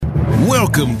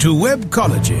Welcome to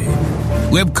Webcology.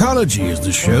 Webcology is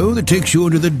the show that takes you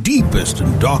into the deepest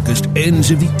and darkest ends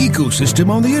of the ecosystem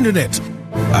on the internet.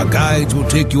 Our guides will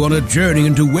take you on a journey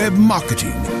into web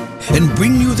marketing and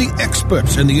bring you the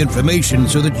experts and the information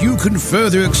so that you can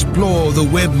further explore the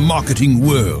web marketing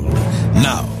world.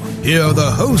 Now, here are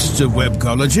the hosts of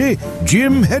Webcology,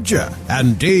 Jim Hedger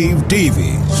and Dave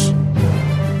Davies.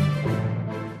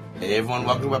 Hey everyone,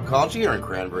 welcome to Webcology here on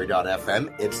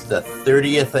Cranberry.fm. It's the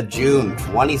 30th of June,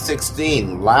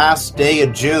 2016, last day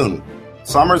of June.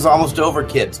 Summer's almost over,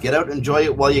 kids. Get out and enjoy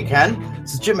it while you can.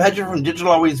 This is Jim Hedger from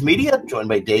Digital Always Media, joined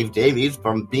by Dave Davies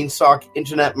from Beanstalk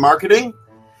Internet Marketing.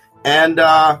 And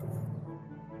I'm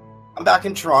back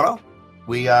in Toronto.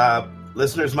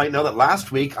 Listeners might know that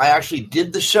last week I actually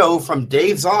did the show from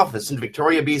Dave's office in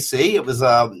Victoria, BC. It was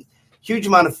huge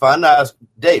amount of fun.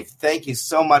 Dave, thank you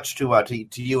so much to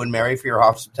you and Mary for your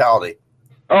hospitality.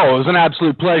 Oh, it was an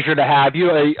absolute pleasure to have you.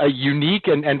 A unique,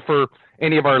 and for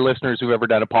any of our listeners who've ever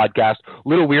done a podcast, a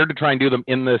little weird to try and do them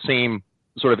in the same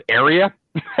sort of area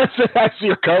as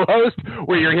your co-host,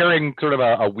 where you're hearing sort of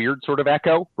a weird sort of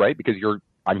echo, right? Because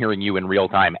I'm hearing you in real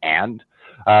time and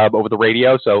over the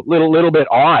radio, so little bit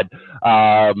odd.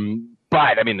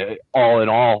 But, I mean, all in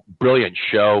all, brilliant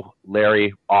show.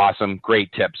 Larry, awesome. Great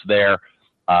tips there.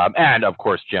 And, of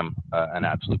course, Jim, an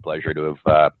absolute pleasure to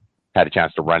have had a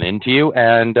chance to run into you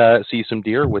and see some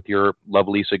deer with your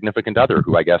lovely significant other,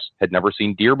 who I guess had never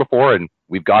seen deer before, and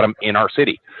we've got him in our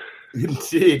city.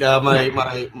 Indeed.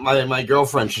 My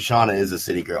girlfriend, Shoshana, is a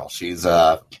city girl.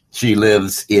 She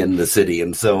lives in the city,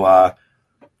 and so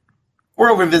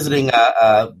we're over visiting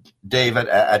Dave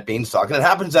at Beanstalk, and it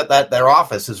happens that their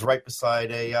office is right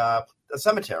beside a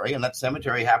cemetery, and that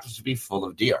cemetery happens to be full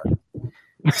of deer.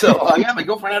 So my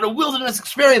girlfriend had a wilderness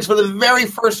experience for the very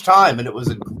first time, and it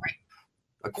was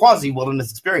a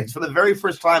quasi-wilderness experience for the very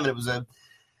first time, and it was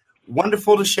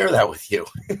wonderful to share that with you.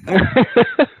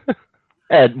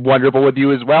 And wonderful with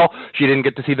you as well. She didn't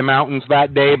get to see the mountains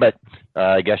that day, but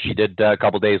I guess she did a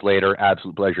couple days later.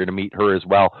 Absolute pleasure to meet her as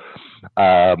well.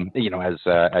 As you know,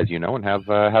 and have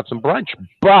some brunch.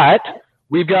 But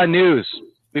we've got news.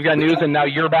 And now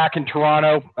you're back in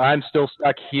Toronto. I'm still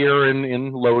stuck here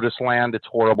in Lotus Land. It's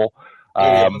horrible.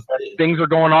 Things are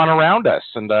going on around us,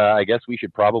 and I guess we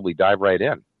should probably dive right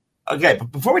in. Okay,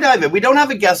 but before we dive in, we don't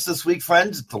have a guest this week,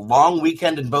 friends. It's a long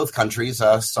weekend in both countries,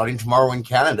 starting tomorrow in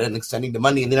Canada and extending to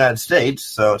Monday in the United States.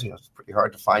 So it's pretty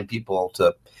hard to find people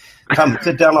to come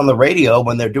sit down on the radio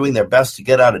when they're doing their best to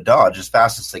get out of Dodge as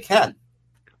fast as they can.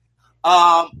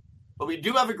 But we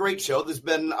do have a great show. There's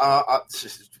been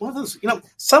one of those,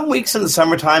 some weeks in the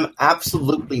summertime,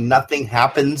 absolutely nothing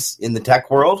happens in the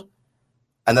tech world.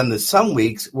 And then there's some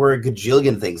weeks where a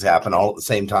gajillion things happen all at the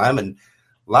same time. And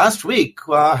last week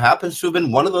happens to have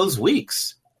been one of those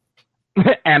weeks.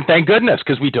 And thank goodness,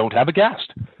 because we don't have a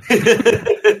guest.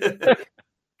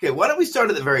 Okay, why don't we start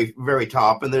at the very, very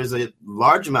top? And there's a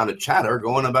large amount of chatter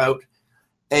going about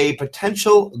a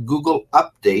potential Google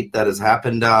update that has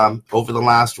happened over the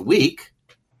last week.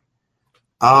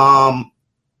 Over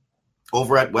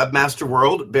at Webmaster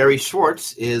World, Barry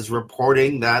Schwartz is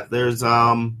reporting that there's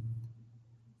 10%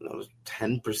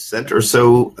 or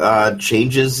so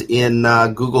changes in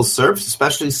Google search,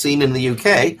 especially seen in the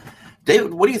UK.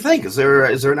 David, what do you think? Is there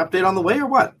an update on the way or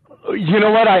what? You know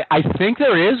what? I think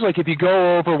there is. Like, if you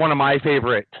go over one of my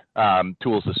favorite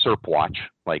tools, the SERP Watch,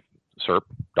 like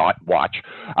SERP.watch.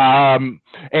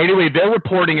 Anyway, they're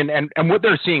reporting, and what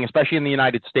they're seeing, especially in the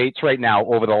United States right now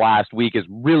over the last week, is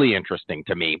really interesting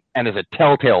to me and is a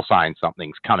telltale sign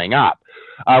something's coming up.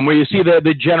 Where you see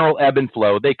the general ebb and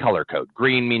flow, they color code.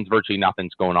 Green means virtually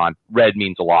nothing's going on. Red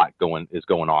means a lot is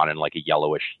going on, and like a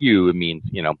yellowish hue, it means,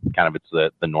 kind of it's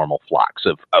the normal flux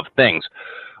of things.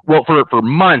 Well, for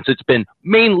months, it's been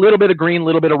little bit of green,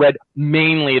 little bit of red,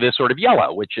 mainly this sort of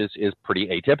yellow, which is pretty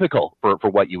atypical for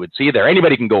what you would see there.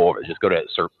 Anybody can go over it. Just go to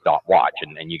SERP.watch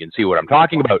and you can see what I'm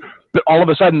talking about. But all of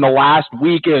a sudden, the last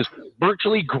week is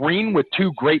virtually green with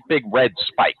two great big red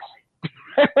spikes.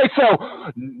 So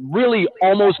really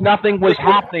almost nothing was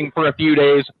happening for a few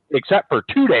days, except for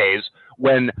 2 days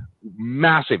when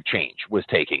massive change was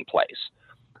taking place.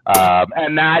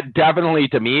 And that definitely,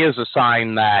 to me, is a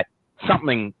sign that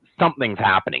something's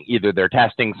happening. Either they're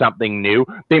testing something new.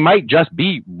 They might just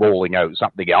be rolling out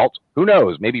something else. Who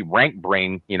knows? Maybe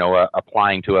RankBrain,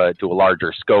 applying to a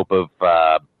larger scope of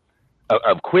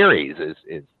queries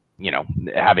is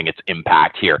having its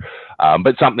impact here.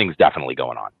 But something's definitely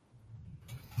going on.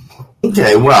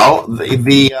 Okay, well,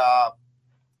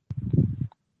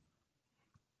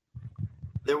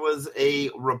 there was a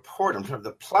report in terms of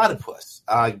the platypus.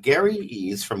 Gary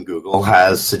Ease from Google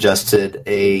has suggested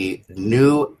a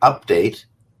new update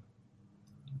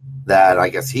that I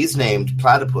guess he's named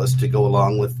platypus to go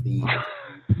along with the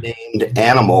named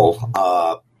animal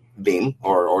theme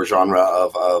or genre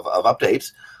of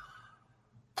updates.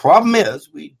 Problem is,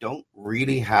 we don't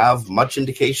really have much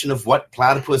indication of what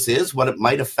platypus is, what it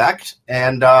might affect,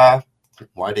 and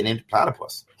why they named it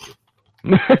platypus.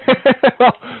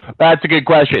 That's a good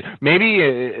question.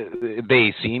 Maybe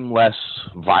they seem less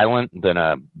violent than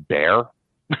a bear.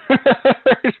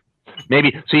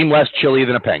 Maybe seem less chilly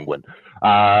than a penguin.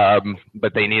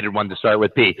 But they needed one to start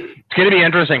with P. It's going to be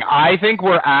interesting. I think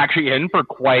we're actually in for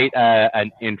quite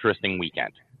an interesting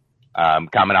weekend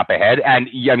coming up ahead. And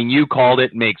I mean, you called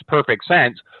it, makes perfect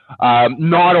sense.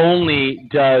 Not only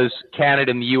does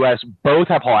Canada and the U.S. both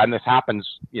have holidays, and this happens,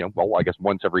 I guess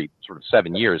once every sort of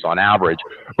 7 years on average,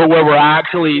 but where we're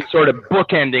actually sort of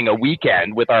bookending a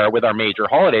weekend with our major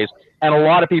holidays, and a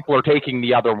lot of people are taking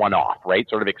the other one off, right?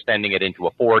 Sort of extending it into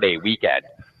a 4-day weekend.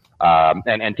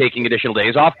 And taking additional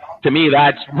days off. To me,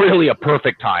 that's really a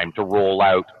perfect time to roll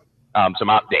out some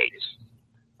updates,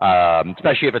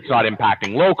 especially if it's not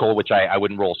impacting local, which I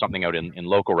wouldn't roll something out in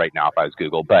local right now if I was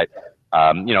Google. But,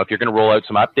 if you're going to roll out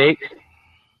some updates,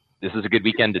 this is a good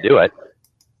weekend to do it.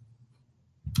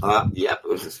 Yeah, it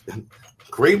was a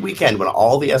great weekend when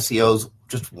all the SEOs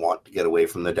just want to get away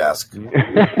from the desk.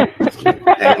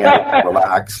 Hang out,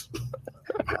 relax.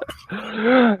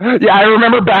 Yeah, I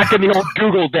remember back in the old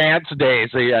Google Dance days,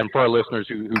 and for our listeners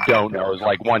who don't know, it was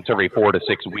like once every 4 to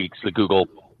 6 weeks the Google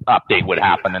update would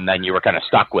happen, and then you were kind of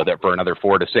stuck with it for another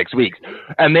 4 to 6 weeks.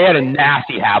 And they had a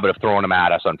nasty habit of throwing them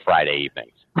at us on Friday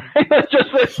evenings. It's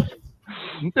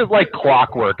just like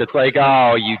clockwork. It's like,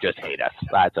 oh, you just hate us.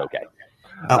 That's okay.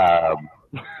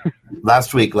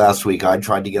 Last week, I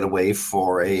tried to get away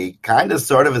for a kind of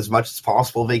sort of as much as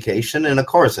possible vacation, and of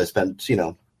course I spent,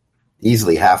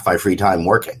 easily half my free time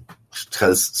working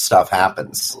because stuff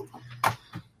happens.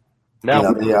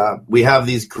 No. We have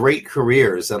these great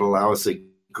careers that allow us a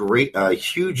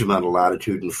huge amount of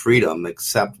latitude and freedom,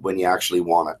 except when you actually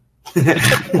want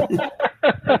it.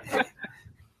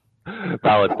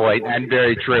 Valid point, and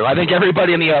very true. I think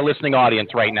everybody in the listening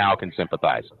audience right now can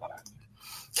sympathize.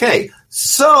 Okay,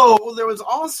 so there was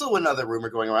also another rumor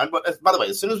going around, but by the way,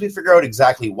 as soon as we figure out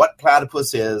exactly what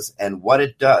platypus is and what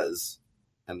it does,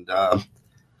 and,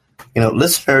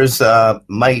 listeners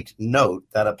might note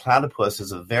that a platypus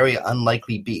is a very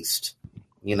unlikely beast.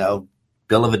 Bill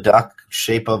of a duck,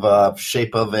 shape of a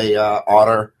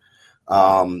otter,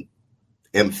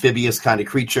 amphibious kind of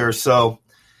creature. So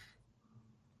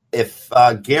if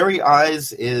Gary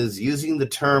Eyes is using the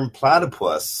term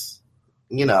platypus,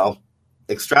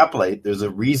 extrapolate, there's a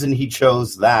reason he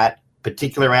chose that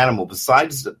particular animal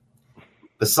besides the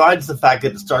fact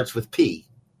that it starts with P.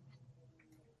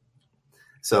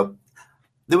 So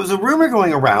there was a rumor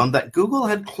going around that Google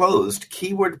had closed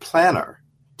Keyword Planner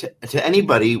to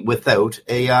anybody without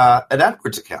an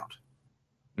AdWords account.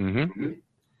 Mm-hmm.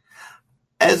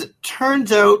 As it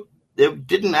turns out, it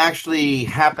didn't actually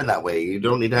happen that way. You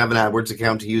don't need to have an AdWords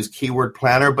account to use Keyword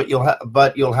Planner, but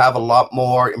you'll have a lot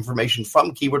more information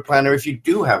from Keyword Planner if you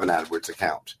do have an AdWords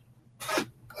account.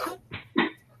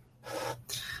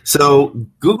 So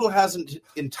Google hasn't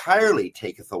entirely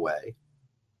taketh away.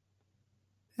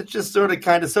 It's just sort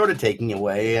of taking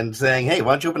away and saying, hey,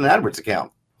 why don't you open an AdWords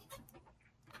account?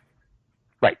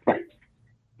 Right.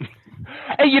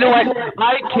 Hey, you know what?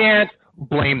 I can't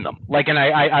blame them. And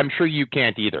I'm sure you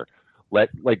can't either.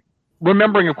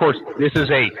 Remembering, of course, this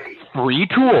is a free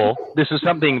tool. This is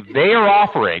something they are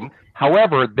offering.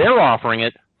 However, they're offering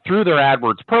it through their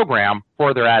AdWords program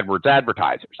for their AdWords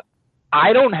advertisers.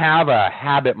 I don't have a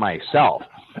habit myself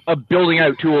of building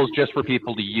out tools just for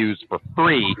people to use for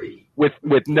free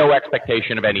with no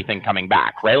expectation of anything coming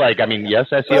back, right? Yes,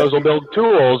 SEOs will build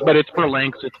tools, but it's for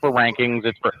links, it's for rankings,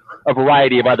 it's for a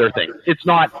variety of other things. It's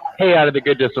not, hey, out of the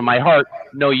goodness of my heart,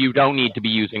 no, you don't need to be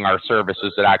using our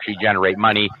services that actually generate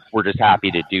money. We're just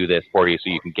happy to do this for you so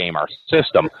you can game our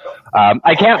system.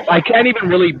 I can't even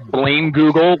really blame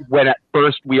Google when at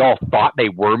first we all thought they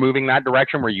were moving that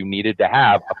direction where you needed to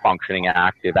have a functioning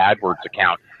active AdWords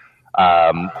account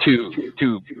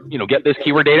to get this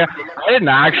keyword data. I didn't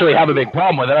actually have a big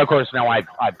problem with it. Of course, now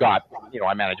I've got,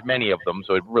 I manage many of them,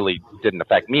 so it really didn't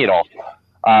affect me at all.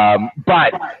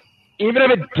 But even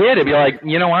if it did, it'd be like,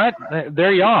 you know what?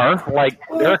 There you are.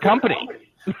 They're a company.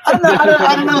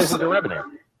 I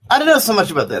don't know so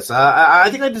much about this. I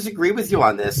think I disagree with you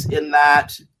on this in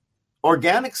that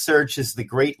organic search is the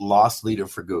great loss leader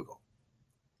for Google.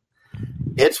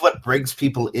 It's what brings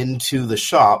people into the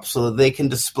shop so that they can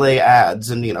display ads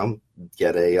and,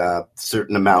 get a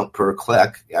certain amount per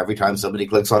click every time somebody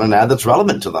clicks on an ad that's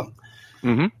relevant to them.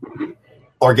 Mm-hmm.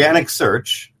 Organic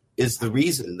search is the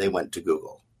reason they went to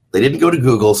Google. They didn't go to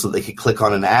Google so they could click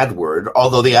on an ad word,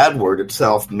 although the ad word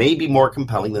itself may be more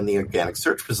compelling than the organic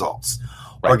search results.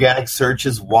 Right. Organic search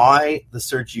is why the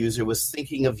search user was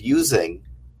thinking of using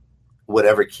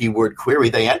whatever keyword query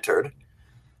they entered.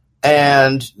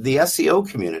 And the SEO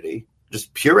community,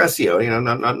 just pure SEO,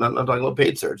 not talking about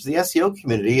paid search. The SEO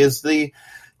community is the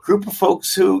group of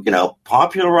folks who,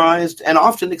 popularized and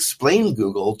often explained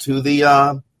Google to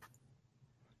the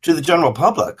general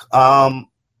public.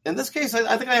 In this case,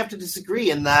 I think I have to disagree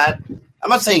in that I'm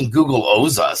not saying Google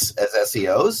owes us as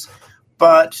SEOs,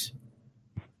 but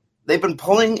they've been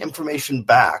pulling information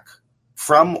back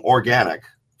from organic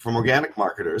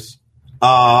marketers,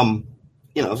 so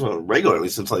regularly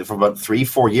since for about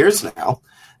 3-4 years now.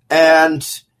 And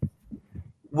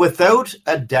without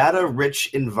a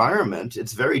data-rich environment,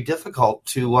 it's very difficult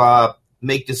to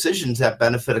make decisions that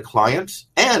benefit a client.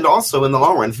 And also in the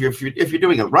long run, if you're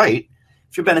doing it right,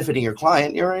 if you're benefiting your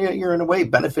client, you're in a way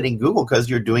benefiting Google because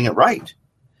you're doing it right.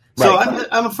 So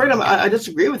I'm afraid I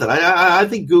disagree with it. I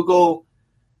think Google,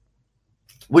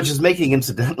 which is making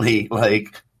incidentally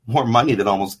more money than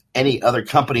almost any other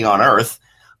company on earth.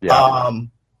 Yeah.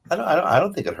 I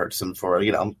don't think it hurts them for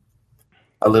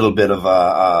a little bit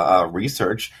of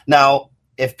research. Now,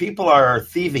 if people are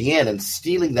thieving in and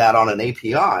stealing that on an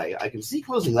API, I can see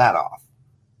closing that off.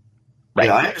 Right.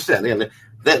 I understand.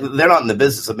 They're not in the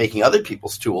business of making other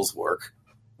people's tools work.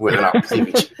 Where they're not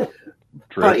receiving.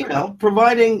 But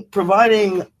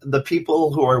providing the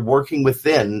people who are working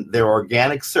within their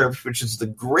organic search, which is the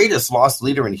greatest loss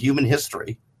leader in human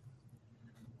history.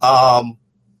 I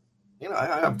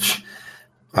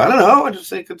don't know. I just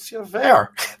think it's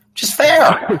fair. Just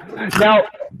fair. Now,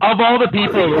 of all the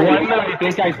people, the one that I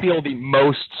think I feel the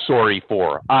most sorry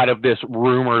for out of this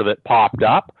rumor that popped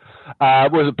up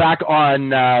was back on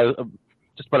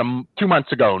just about 2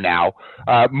 months ago now.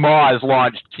 Moz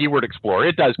launched Keyword Explorer.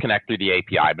 It does connect through the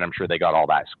API, but I'm sure they got all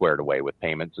that squared away with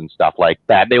payments and stuff like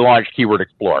that. They launched Keyword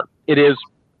Explorer. It is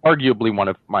arguably one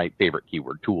of my favorite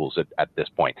keyword tools at this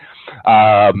point,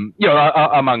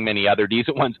 among many other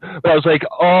decent ones. But I was like,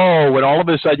 when all of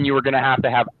a sudden you were going to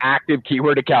have active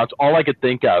keyword accounts, all I could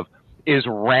think of is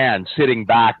Rand sitting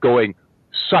back going,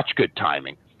 such good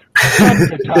timing. Such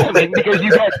good timing, because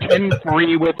you get 10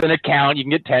 free with an account. You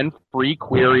can get 10 free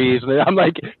queries. And I'm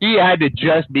like, he had to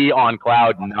just be on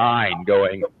cloud 9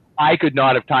 going, I could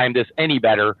not have timed this any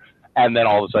better. And then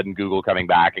all of a sudden Google coming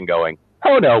back and going,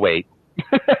 oh, no, wait.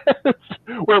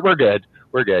 we're good.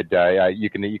 We're good. You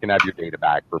can have your data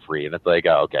back for free, and it's like,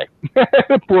 oh, okay.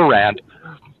 Poor Rand.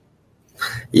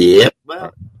 Yep.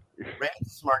 Well, Rand's a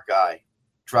smart guy.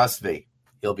 Trust me,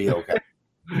 he'll be okay.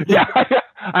 Yeah,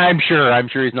 I'm sure.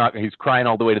 He's crying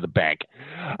all the way to the bank.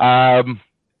 I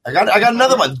got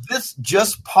another one. This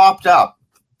just popped up.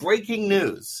 Breaking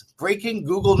news. Breaking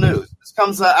Google news. This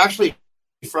comes actually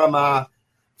from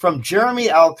Jeremy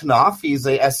Alknoff. He's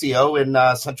a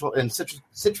SEO in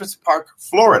Citrus Park,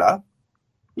 Florida.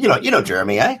 You know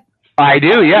Jeremy, eh? I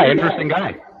do, yeah. Interesting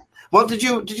guy. Well, did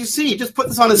you see? He just put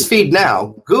this on his feed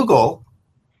now. Google,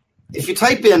 if you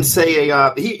type in, say,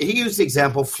 he used the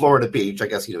example Florida Beach. I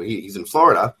guess he's in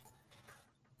Florida.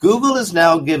 Google is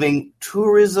now giving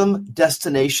tourism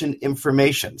destination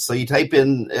information. So you type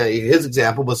in, his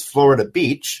example was Florida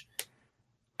Beach,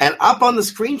 and up on the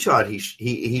screenshot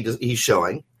he's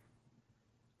showing,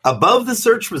 above the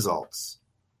search results,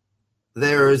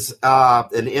 there's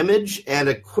an image and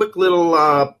a quick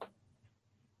little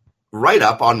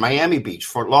write-up on Miami Beach,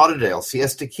 Fort Lauderdale,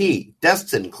 Siesta Key,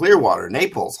 Destin, Clearwater,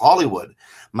 Naples, Hollywood,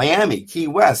 Miami, Key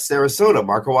West, Sarasota,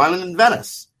 Marco Island, and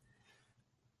Venice.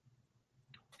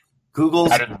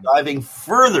 Google's diving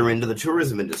further into the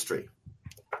tourism industry.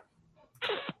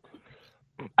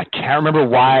 I can't remember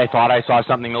why I thought I saw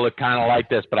something that looked kind of like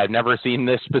this, but I've never seen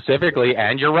this specifically.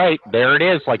 And you're right. There it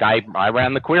is. Like I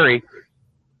ran the query.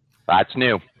 That's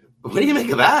new. What do you make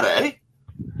of that, eh?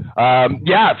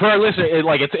 Yeah, for our listeners,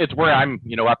 it's where I'm,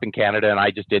 up in Canada, and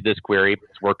I just did this query.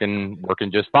 It's working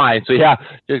just fine. So yeah,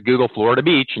 just Google Florida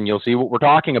Beach, and you'll see what we're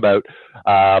talking about.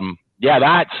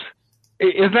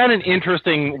 Isn't that an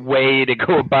interesting way to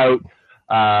go about,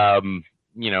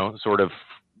 sort of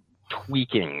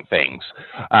tweaking things?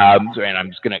 And I'm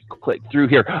just going to click through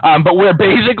here. But where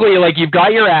basically, you've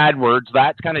got your AdWords,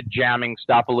 that's kind of jamming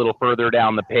stuff a little further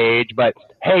down the page. But,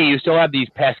 hey, you still have these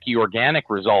pesky organic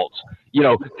results,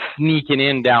 sneaking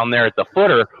in down there at the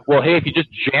footer. Well, hey, if you just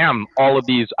jam all of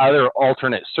these other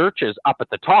alternate searches up at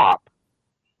the top,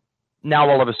 now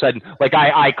all of a sudden, like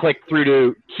I click through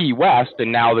to Key West,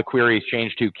 and now the query's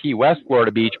changed to Key West,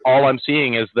 Florida Beach. All I'm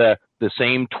seeing is the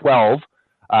same 12.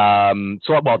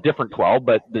 Different 12,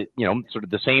 but sort of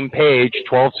the same page,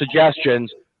 12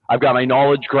 suggestions. I've got my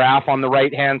knowledge graph on the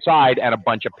right-hand side and a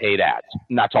bunch of paid ads,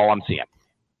 and that's all I'm seeing.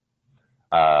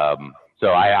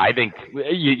 So I think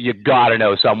you got to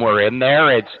know somewhere in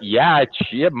there. It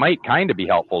might kind of be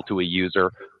helpful to a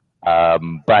user,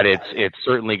 but it's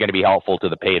certainly going to be helpful to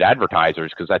the paid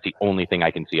advertisers because that's the only thing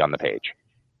I can see on the page.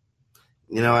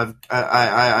 I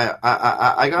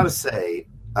got to say,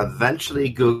 eventually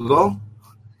Google,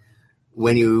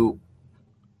 when you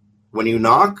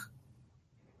knock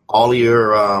all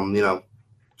your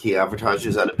key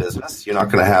advertisers out of business, you're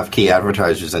not going to have key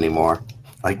advertisers anymore.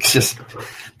 Like, just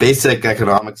basic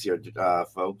economics here,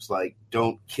 folks. Like,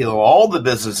 don't kill all the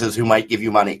businesses who might give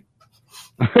you money.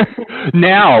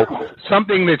 Now,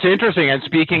 something that's interesting, and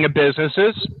speaking of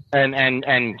businesses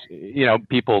and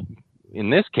people in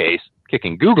this case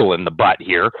kicking Google in the butt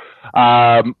here.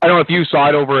 I don't know if you saw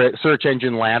it over at Search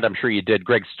Engine Land. I'm sure you did.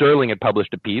 Greg Sterling had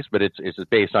published a piece, but it's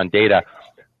based on data.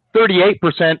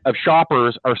 38% of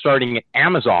shoppers are starting at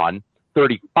Amazon,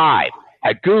 35%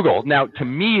 at Google. Now, to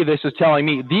me, this is telling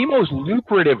me the most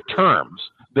lucrative terms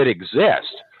that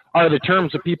exist are the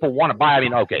terms that people want to buy. I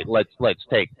mean, okay, let's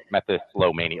take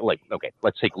methylomania.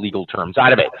 Let's take legal terms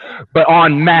out of it. But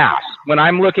en masse, when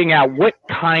I'm looking at what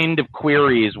kind of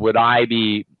queries would I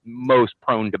be most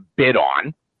prone to bid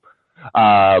on,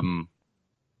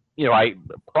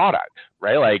 product,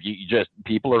 right? Like,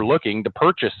 people are looking to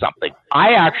purchase something.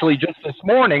 I actually just this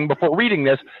morning, before reading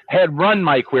this, had run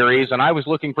my queries and I was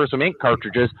looking for some ink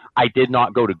cartridges. I did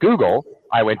not go to Google.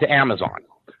 I went to Amazon.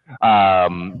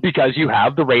 Because you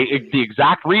have the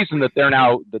exact reason that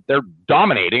they're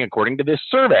dominating according to this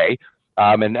survey.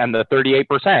 And the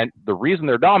 38%, the reason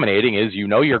they're dominating is,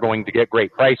 you're going to get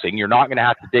great pricing. You're not going to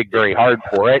have to dig very hard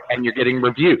for it. And you're getting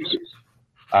reviews,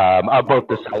 of both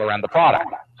the seller and the product.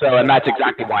 So, and that's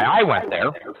exactly why I went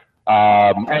there.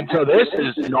 And so this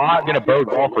is not going to bode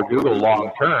well for Google long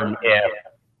term if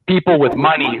people with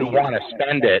money who want to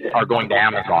spend it are going to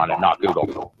Amazon and not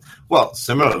Google. Well,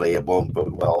 similarly, it won't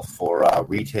bode well for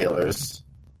retailers,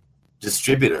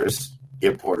 distributors,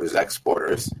 importers,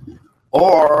 exporters,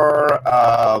 or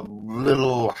a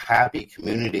little happy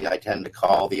community I tend to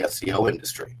call the SEO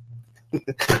industry.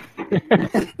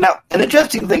 Now, an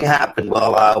interesting thing happened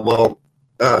while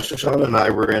Shoshana and I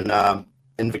were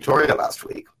in Victoria last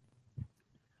week.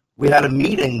 We had a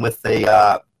meeting with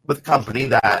a company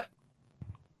that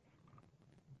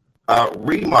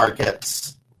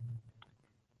remarkets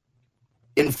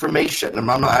information. And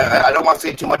I don't want to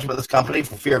say too much about this company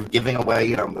for fear of giving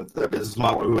away, their business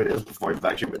model, who it is, before you've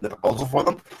actually written the proposal for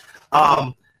them.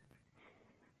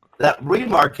 That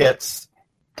remarkets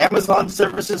Amazon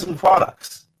services and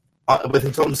products with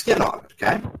its own skin on it.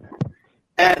 Okay,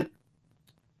 and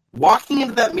walking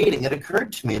into that meeting, it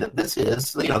occurred to me that this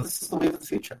is the wave of the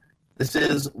future. This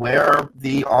is where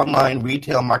the online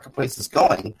retail marketplace is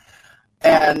going,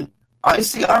 and I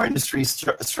see our industry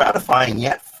stratifying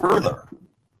yet further.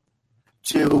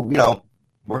 We're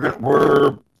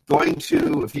going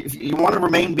to, if you want to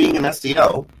remain being an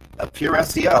SEO, a pure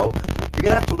SEO, you're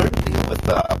going to have to learn to deal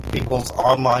with people's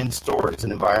online stores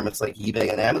and environments like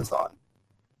eBay and Amazon.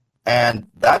 And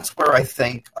that's where I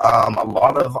think a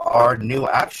lot of our new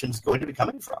action is going to be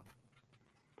coming from.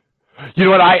 You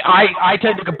know what? I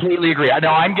tend to completely agree. I know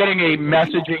I'm getting a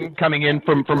messaging coming in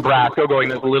from Brasco going,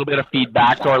 there's a little bit of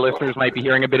feedback, so our listeners might be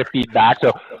hearing a bit of feedback.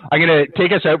 So I'm going to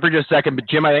take us out for just a second. But,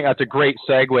 Jim, I think that's a great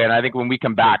segue. And I think when we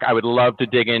come back, I would love to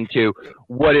dig into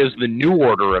what is the new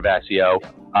order of SEO.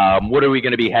 What are we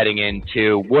going to be heading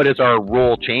into? What is our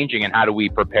role changing, and how do we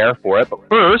prepare for it? But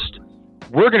first,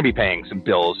 we're going to be paying some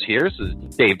bills here. This is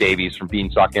Dave Davies from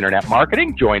Beanstalk Internet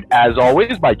Marketing, joined as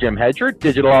always by Jim Hedger,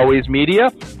 Digital Always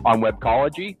Media, on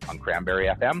Webcology, on Cranberry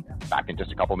FM. Back in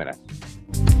just a couple minutes.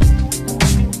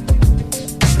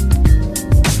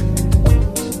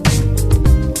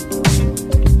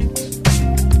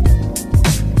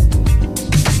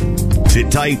 Sit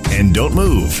tight and don't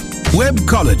move.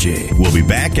 Webcology. We'll be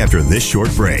back after this short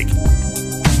break.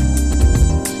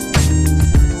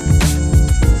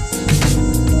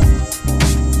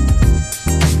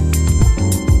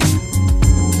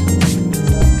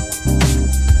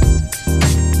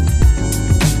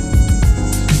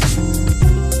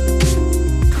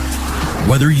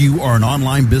 Whether you are an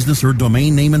online business or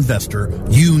domain name investor,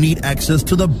 you need access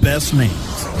to the best names.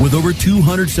 With over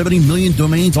 270 million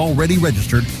domains already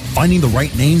registered, finding the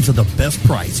right names at the best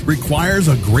price requires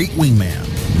a great wingman.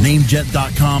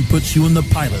 Namejet.com puts you in the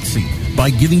pilot seat by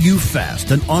giving you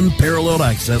fast and unparalleled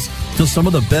access to some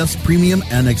of the best premium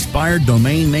and expired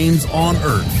domain names on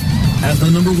earth. As the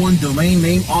 #1 domain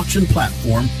name auction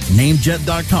platform,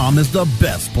 Namejet.com is the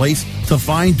best place to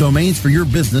find domains for your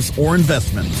business or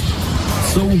investments.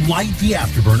 So light the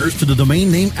afterburners to the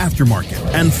domain name aftermarket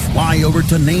and fly over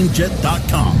to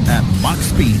Namejet.com at Mach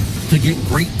speed to get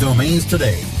great domains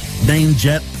today.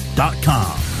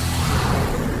 Namejet.com.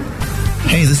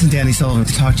 Hey, this is Danny Sullivan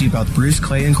to talk to you about Bruce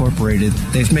Clay Incorporated.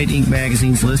 They've made Inc.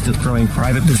 Magazine's list of growing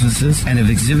private businesses and have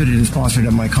exhibited and sponsored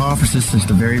at my conferences since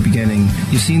the very beginning.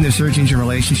 You've seen their search engine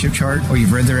relationship chart, or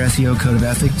you've read their SEO code of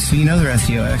ethics, so you know they're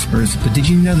SEO experts. But did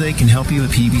you know they can help you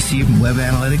with PPC, web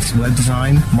analytics, web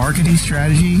design, marketing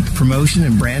strategy, promotion,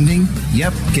 and branding?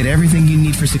 Yep, get everything you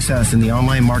need for success in the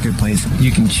online marketplace.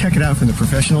 You can check it out from the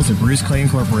professionals at Bruce Clay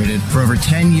Incorporated. For over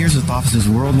 10 years with offices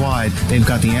worldwide, they've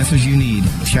got the answers you need.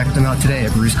 Check them out today at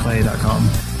bruceclay.com.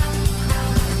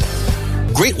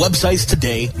 Great websites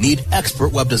today need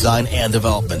expert web design and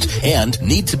development and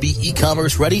need to be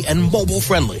e-commerce ready and mobile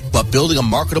friendly. But building a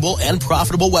marketable and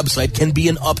profitable website can be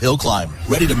an uphill climb.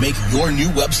 Ready to make your new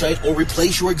website or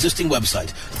replace your existing website?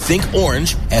 Think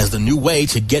Orange as the new way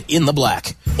to get in the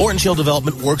black. Orange Hill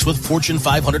Development works with Fortune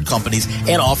 500 companies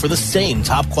and offer the same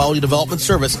top quality development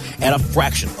service at a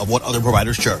fraction of what other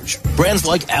providers charge. Brands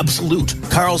like Absolute,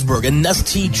 Carlsberg, and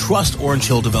Nestea trust Orange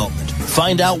Hill Development.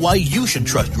 Find out why you should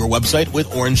trust your website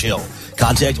with Orange Hill.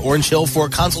 Contact Orange Hill for a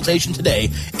consultation today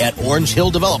at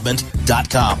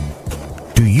orangehilldevelopment.com.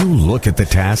 Do you look at the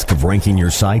task of ranking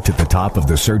your site at the top of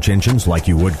the search engines like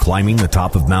you would climbing the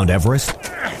top of Mount Everest?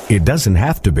 It doesn't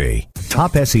have to be.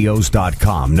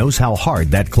 TopSEOs.com knows how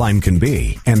hard that climb can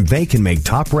be, and they can make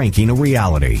top ranking a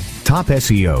reality. Top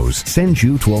SEOs sends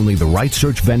you to only the right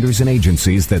search vendors and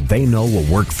agencies that they know will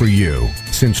work for you.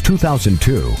 Since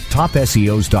 2002,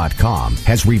 TopSEOs.com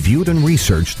has reviewed and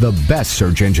researched the best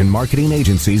search engine marketing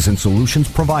agencies and solutions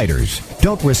providers.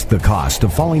 Don't risk the cost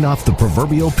of falling off the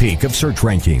proverbial peak of search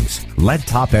rankings. Let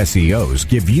Top SEOs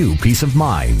give you peace of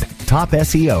mind.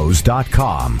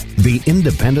 TopSEOs.com, the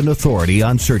independent authority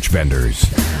on search vendors.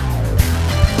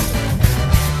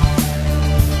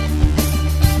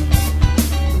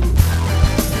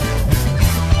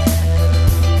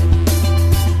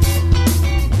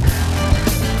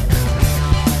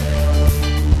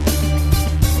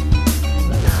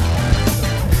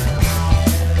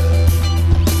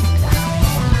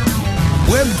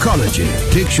 Webcology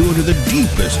takes you into the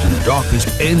deepest and darkest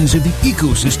ends of the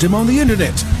ecosystem on the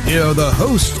internet. Here are the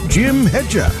hosts, Jim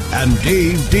Hedger and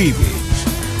Dave Davies.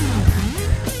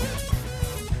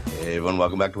 Hey everyone,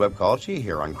 welcome back to Webcology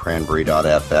here on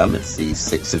Cranberry.fm. It's the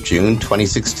 6th of June,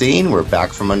 2016. We're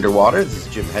back from underwater. This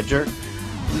is Jim Hedger.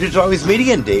 There's always me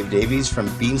again, Dave Davies from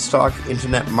Beanstalk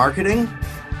Internet Marketing.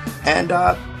 And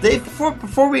Dave,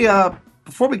 before we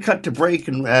cut to break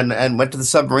and went to the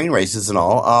submarine races and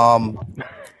all,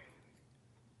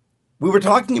 we were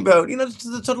talking about,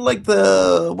 sort of like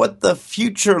what the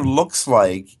future looks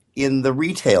like in the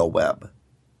retail web.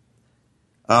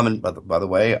 And by the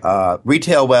way,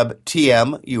 retail web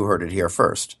TM, you heard it here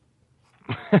first.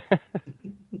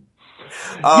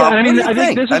 I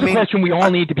think this is a question we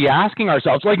all need to be asking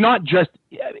ourselves. Like, not just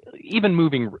even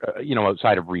moving,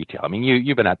 outside of retail. I mean,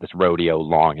 you've been at this rodeo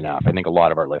long enough. I think a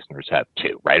lot of our listeners have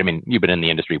too, right? I mean, you've been in the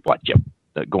industry, Jim,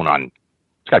 going on,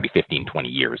 it's got to be 15, 20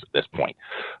 years at this point.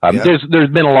 There's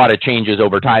been a lot of changes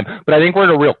over time, but I think we're at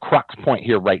a real crux point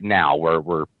here right now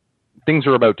where things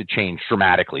are about to change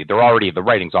dramatically. They're already, the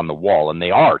writing's on the wall, and they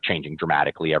are changing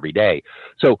dramatically every day.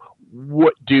 So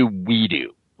what do we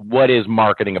do? What is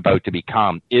marketing about to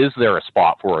become? Is there a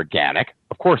spot for organic?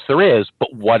 Of course there is,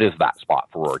 but what is that spot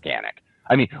for organic?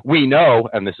 I mean, we know,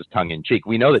 and this is tongue-in-cheek,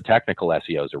 we know that technical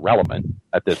SEO is irrelevant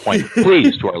at this point.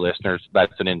 Please, to our listeners,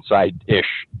 that's an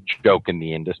inside-ish joke in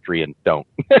the industry, and don't.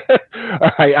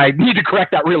 I need to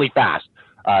correct that really fast.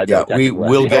 We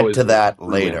will get to that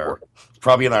later.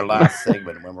 Probably in our last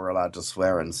segment when we're allowed to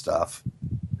swear and stuff.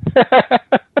 So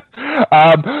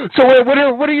what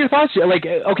are your thoughts? Like,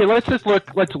 okay, let's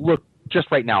look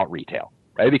just right now at retail,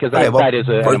 right? Because that is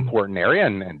an important area,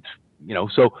 and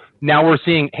so now we're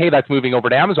seeing, hey, that's moving over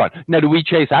to Amazon. Now, do we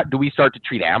chase that? Do we start to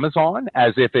treat Amazon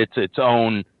as if it's its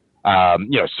own,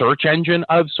 search engine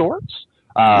of sorts?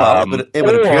 But it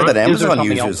would appear that Amazon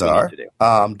users are.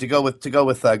 To go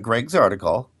with Greg's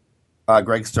article,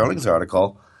 Greg Sterling's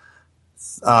article,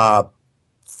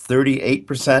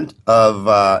 38%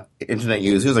 of internet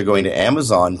users are going to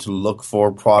Amazon to look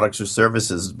for products or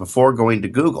services before going to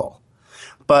Google.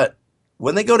 But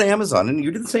when they go to Amazon, and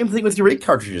you did the same thing with your ink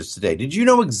cartridges today, did you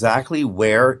know exactly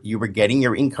where you were getting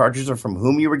your ink cartridges or from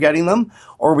whom you were getting them?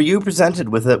 Or were you presented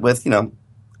with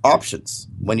options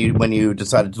when you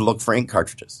decided to look for ink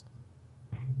cartridges?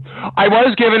 I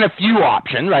was given a few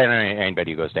options, right?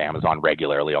 Anybody who goes to Amazon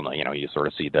regularly will know, you sort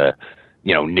of see the,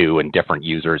 new and different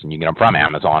users, and you get them from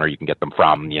Amazon, or you can get them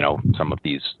from, some of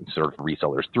these sort of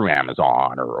resellers through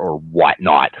Amazon or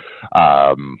whatnot.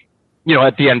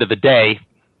 At the end of the day,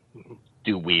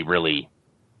 do we really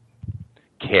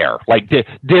care? Like,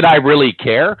 did I really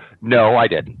care? No, I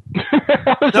didn't.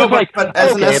 But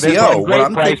as an SEO, what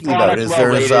I'm thinking about is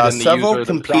there's several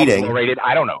competing.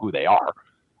 I don't know who they are,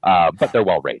 but they're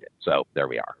well rated. So there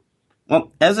we are.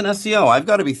 Well, as an SEO, I've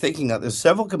got to be thinking that there's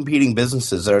several competing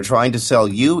businesses that are trying to sell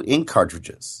you ink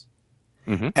cartridges.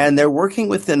 Mm-hmm. And they're working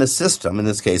within a system, in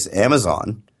this case,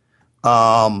 Amazon,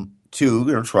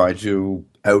 to try to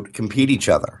outcompete each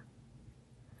other.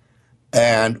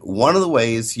 And one of the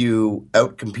ways you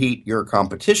outcompete your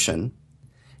competition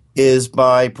is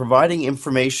by providing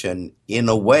information in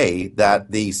a way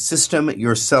that the system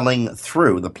you're selling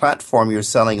through, the platform you're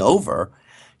selling over,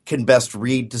 can best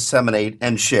read, disseminate,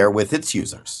 and share with its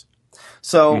users.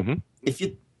 So if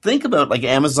you think about like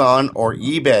Amazon or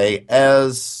eBay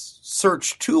as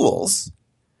search tools,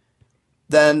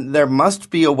 then there must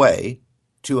be a way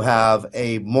to have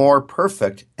a more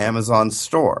perfect Amazon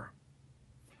store.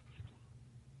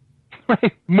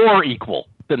 More equal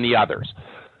than the others.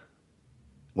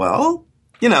 Well,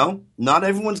 not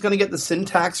everyone's going to get the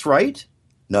syntax right.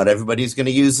 Not everybody's going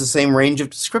to use the same range of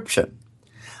description.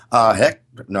 Heck,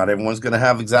 not everyone's going to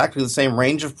have exactly the same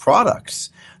range of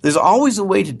products. There's always a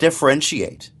way to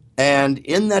differentiate. And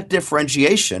in that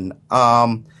differentiation,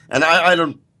 and I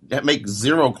don't make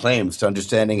zero claims to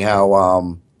understanding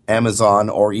how Amazon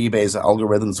or eBay's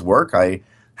algorithms work. I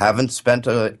haven't spent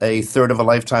a third of a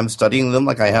lifetime studying them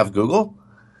like I have Google.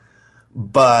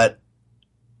 But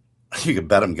you can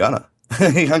bet I'm gonna.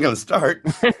 I'm going to start.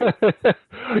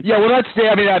 Yeah, well, I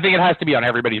think it has to be on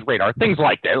everybody's radar. Things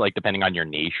like that, like depending on your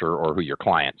niche or who your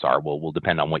clients are, will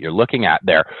depend on what you're looking at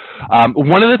there.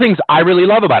 One of the things I really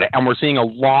love about it, and we're seeing a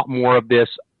lot more of this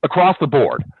across the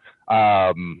board,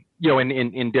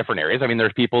 in different areas. I mean,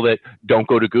 there's people that don't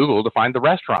go to Google to find the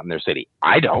restaurant in their city.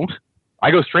 I don't.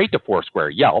 I go straight to Foursquare,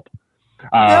 Yelp.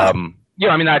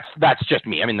 That's just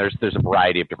me. I mean, there's a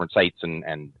variety of different sites and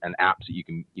apps that you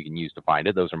can use to find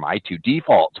it. Those are my two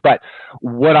defaults. But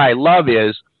what I love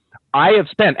is I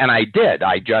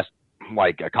just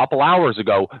like a couple hours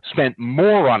ago, spent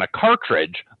more on a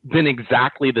cartridge than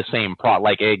exactly the same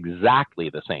product,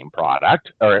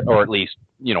 or at least,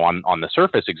 on the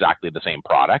surface, exactly the same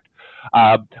product,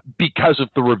 because of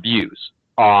the reviews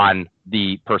on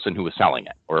the person who was selling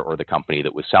it or the company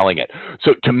that was selling it.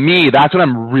 So to me, that's what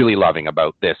I'm really loving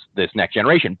about this next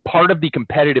generation. Part of the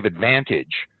competitive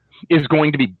advantage is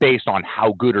going to be based on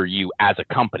how good are you as a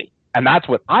company. And that's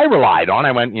what I relied on.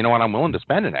 I went, I'm willing to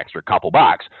spend an extra couple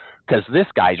bucks because this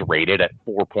guy's rated at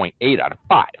 4.8 out of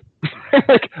 5.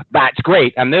 Like, that's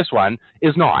great. And this one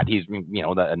is not. He's,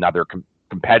 another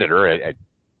competitor at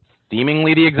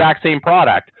seemingly the exact same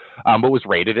product, but was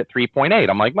rated at 3.8.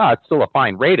 I'm like, it's still a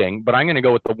fine rating, but I'm going to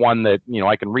go with the one that,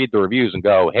 I can read the reviews and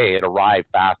go, hey, it arrived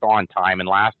fast, on time, and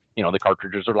the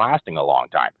cartridges are lasting a long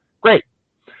time. Great.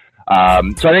 So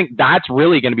I think that's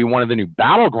really going to be one of the new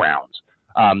battlegrounds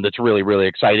that's really, really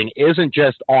exciting. Isn't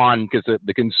just on, because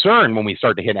the concern when we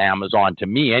start to hit Amazon, to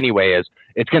me anyway, is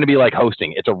it's going to be like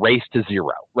hosting. It's a race to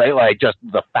zero, right? Like, just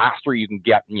the faster you can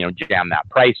get, jam that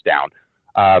price down,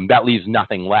 that leaves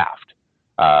nothing left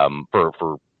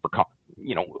for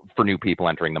new people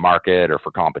entering the market, or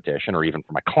for competition, or even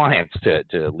for my clients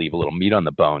to leave a little meat on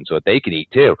the bone so that they can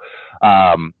eat too.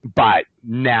 But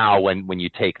now when you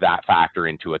take that factor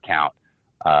into account,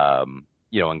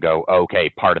 and go, okay,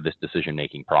 part of this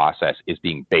decision-making process is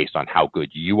being based on how good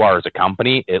you are as a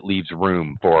company, it leaves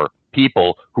room for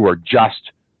people who are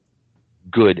just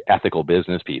good, ethical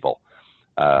business people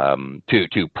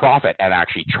to profit and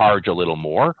actually charge a little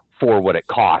more for what it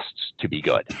costs to be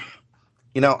good.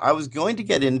 I was going to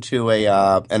get into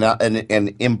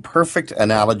an imperfect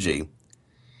analogy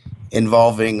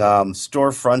involving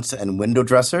storefronts and window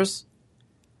dressers.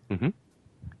 Mm-hmm.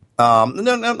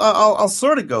 I'll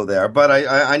sort of go there, but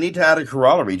I need to add a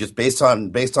corollary just based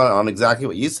on exactly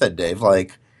what you said, Dave.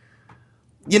 Like,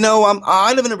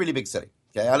 I live in a really big city.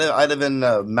 Okay, I live in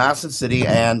a massive city,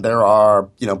 and there are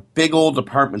big old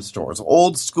department stores,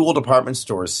 old school department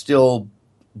stores still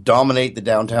dominate the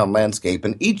downtown landscape,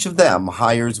 and each of them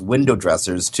hires window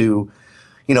dressers to,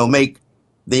 make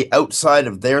the outside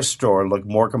of their store look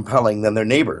more compelling than their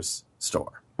neighbor's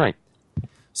store. Right.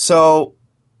 So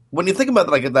when you think about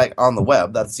it like on the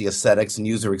web, that's the aesthetics and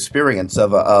user experience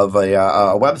of a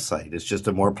website. It's just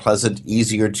a more pleasant,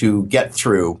 easier to get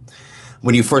through.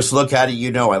 When you first look at it,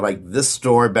 you know, I like this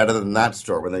store better than that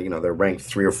store, where they're ranked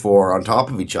 3 or 4 on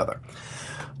top of each other.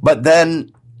 But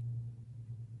then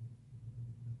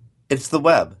it's the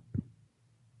web.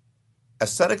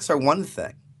 Aesthetics are one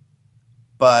thing,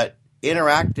 but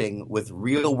interacting with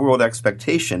real world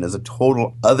expectation is a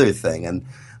total other thing. And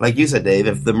like you said, Dave,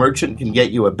 if the merchant can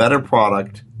get you a better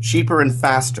product, cheaper and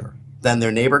faster than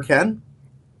their neighbor can,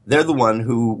 they're the one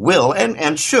who will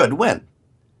and should win.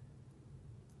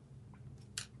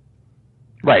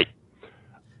 Right.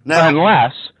 Now,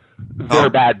 unless their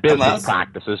bad business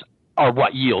practices are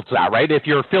what yields that, right? If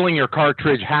you're filling your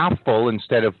cartridge half full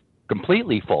instead of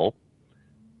completely full,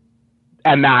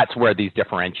 and that's where these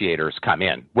differentiators come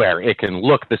in, where it can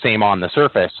look the same on the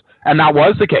surface. And that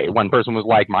was the case. One person was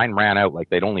like, mine ran out,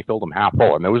 like they'd only filled them half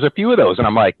full. And there was a few of those. And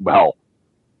I'm like, well,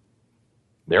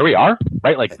 there we are,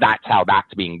 right? Like that's how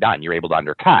that's being done. You're able to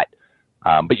undercut,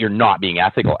 but you're not being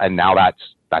ethical. And now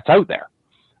that's out there.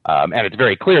 And it's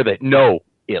very clear that no,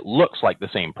 it looks like the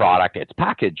same product. It's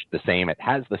packaged the same. It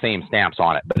has the same stamps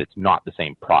on it, but it's not the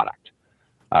same product.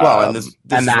 Well, and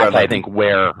that's, I think,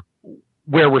 where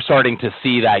we're starting to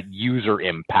see that user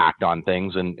impact on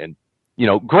things. And you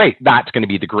know, great, that's going to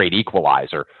be the great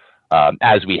equalizer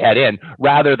as we head in,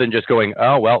 rather than just going,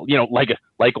 oh, well, you know,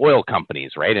 like oil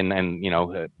companies, right? And you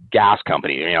know, gas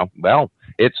company, you know, well,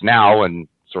 it's now, and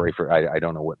sorry for, I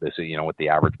don't know what this is, you know, what the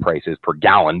average price is per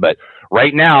gallon, but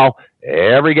right now,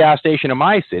 every gas station in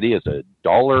my city is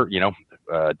 $1, you know,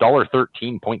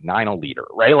 $13.9 a liter,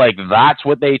 right? Like that's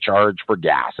what they charge for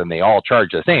gas, and they all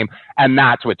charge the same. And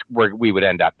that's where we would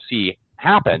end up see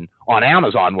happen on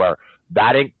Amazon, where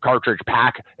that ink cartridge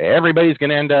pack, everybody's going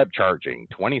to end up charging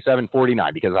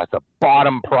 $27.49 because that's the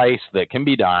bottom price that can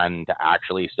be done to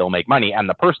actually still make money. And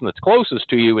the person that's closest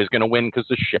to you is going to win because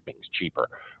the shipping's cheaper,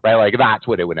 right? Like that's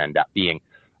what it would end up being.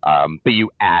 But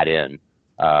you add in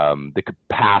the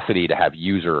capacity to have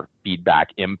user feedback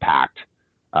impact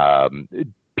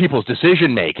people's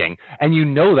decision making, and you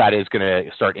know that is going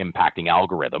to start impacting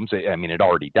algorithms. I mean, it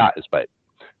already does, but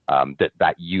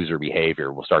that user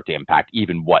behavior will start to impact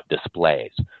even what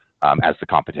displays as the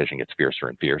competition gets fiercer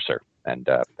and fiercer. And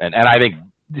I think,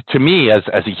 to me, as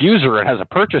a user and as a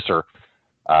purchaser,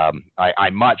 I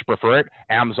much prefer it.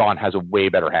 Amazon has a way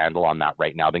better handle on that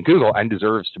right now than Google, and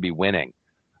deserves to be winning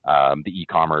the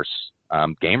e-commerce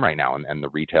game right now, and the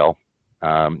retail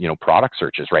you know, product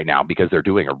searches right now, because they're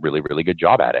doing a really, really good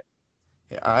job at it.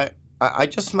 Yeah, I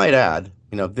just might add,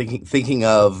 you know, thinking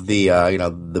of the you know,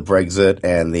 the Brexit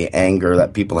and the anger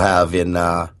that people have in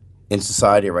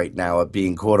society right now of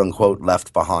being quote unquote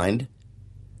left behind.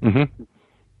 Mm-hmm.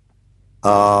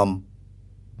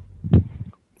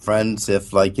 Friends,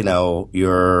 if like, you know,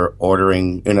 you're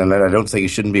ordering, you know, and I don't say you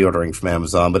shouldn't be ordering from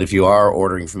Amazon, but if you are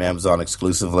ordering from Amazon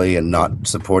exclusively and not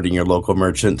supporting your local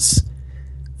merchants,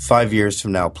 5 years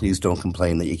from now, please don't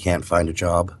complain that you can't find a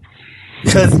job,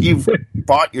 because you've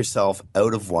bought yourself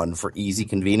out of one for easy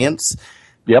convenience.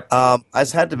 Yep. I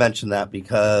just had to mention that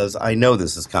because I know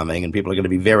this is coming, and people are going to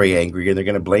be very angry, and they're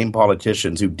going to blame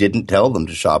politicians who didn't tell them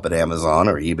to shop at Amazon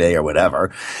or eBay or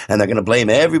whatever, and they're going to blame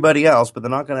everybody else, but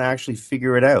they're not going to actually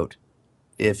figure it out.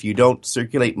 If you don't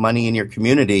circulate money in your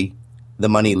community, the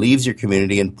money leaves your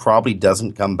community and probably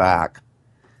doesn't come back.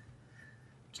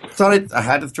 I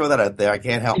had to throw that out there. I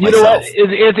can't help myself. You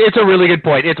know what? It's a really good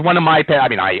point. It's one of my I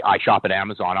mean, I shop at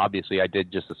Amazon. Obviously, I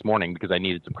did just this morning because I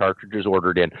needed some cartridges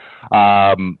ordered in.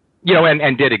 You know,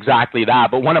 and did exactly that.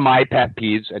 But one of my pet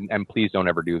peeves, and please don't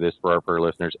ever do this for our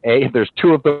listeners. There's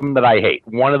 2 of them that I hate.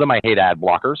 One of them, I hate ad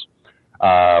blockers.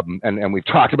 And we've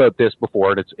talked about this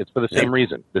before. And it's for the same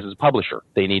reason. This is a publisher.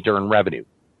 They need to earn revenue.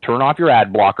 Turn off your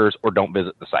ad blockers or don't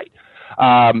visit the site.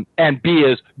 And B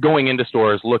is going into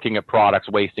stores, looking at products,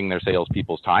 wasting their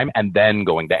salespeople's time, and then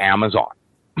going to Amazon,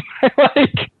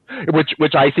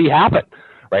 which I see happen,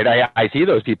 right? I see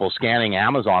those people scanning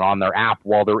Amazon on their app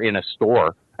while they're in a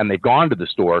store, and they've gone to the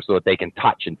store so that they can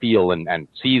touch and feel and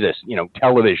see this, you know,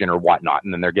 television or whatnot,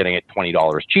 and then they're getting it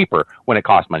 $20 cheaper when it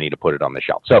costs money to put it on the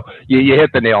shelf. So you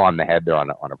hit the nail on the head there on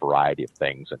a variety of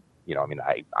things. And, you know, I mean,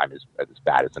 I'm as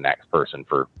bad as the next person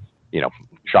for, you know,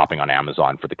 shopping on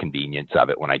Amazon for the convenience of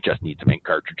it when I just need to make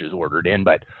cartridges ordered in.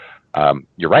 But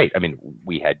you're right. I mean,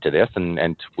 we head to this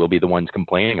and we'll be the ones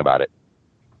complaining about it.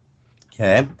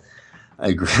 Okay. I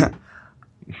agree. A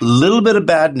little bit of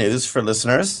bad news for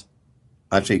listeners.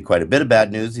 Actually, quite a bit of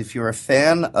bad news. If you're a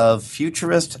fan of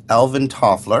futurist Alvin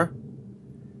Toffler,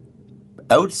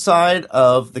 outside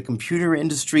of the computer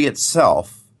industry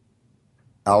itself,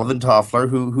 Alvin Toffler,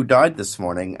 who died this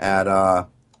morning at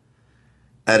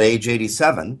at age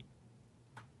 87,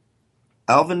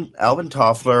 Alvin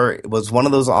Toffler was one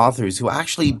of those authors who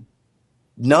actually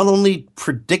not only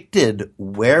predicted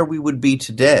where we would be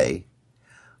today,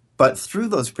 but through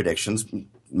those predictions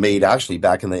made actually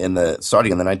back in the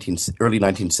starting in the early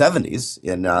 1970s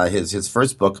in his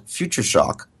first book, Future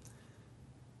Shock,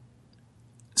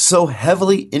 so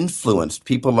heavily influenced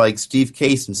people like Steve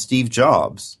Case and Steve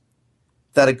Jobs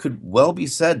that it could well be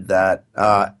said that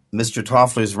Mr.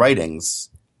 Toffler's writings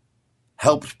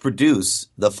helped produce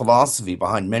the philosophy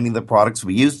behind many of the products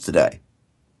we use today.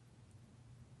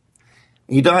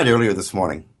 He died earlier this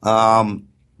morning. One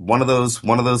of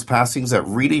those passings that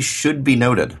really should be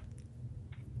noted.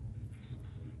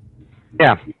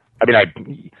 Yeah, I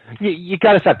mean, you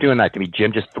got to stop doing that to me,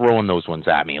 Jim. Just throwing those ones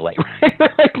at me, like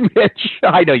Mitch.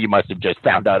 I know you must have just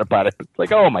found out about it. It's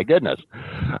like, oh my goodness.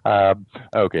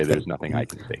 Okay, there's nothing I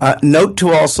can say. Note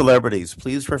to all celebrities: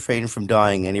 please refrain from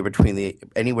dying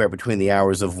anywhere between the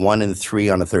hours of 1 and 3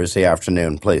 on a Thursday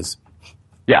afternoon, please.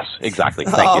 Yes, exactly.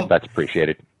 Thank you. That's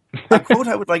appreciated. A quote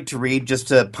I would like to read just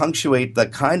to punctuate the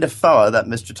kind of fella that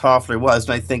Mr. Toffler was,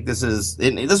 and I think this was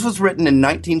written in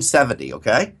 1970.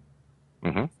 Okay.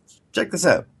 Mm-hmm. Check this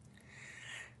out.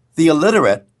 The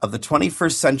illiterate of the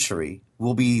 21st century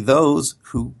will be those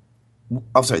who...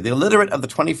 the illiterate of the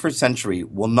 21st century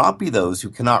will not be those who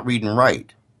cannot read and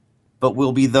write, but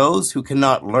will be those who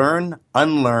cannot learn,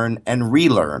 unlearn, and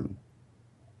relearn.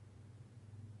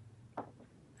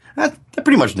 That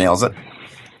pretty much nails it.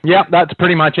 Yeah, that's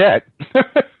pretty much it.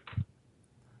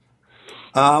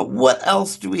 What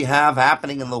else do we have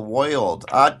happening in the world?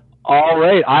 All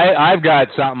right, I've got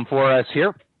something for us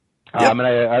here. Yep. And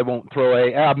I won't throw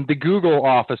the Google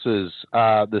offices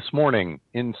this morning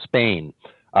in Spain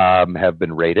have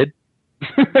been raided.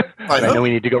 I know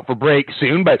we need to go for break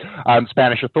soon, but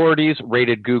Spanish authorities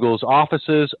raided Google's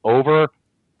offices over,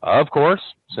 of course,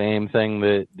 same thing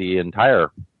that the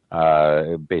entire,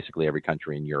 basically every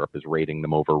country in Europe is raiding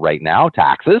them over right now,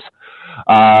 taxes.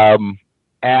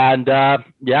 And that's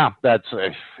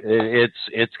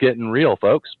it's getting real,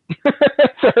 folks.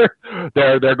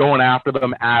 they're going after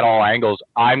them at all angles.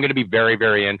 I'm going to be very,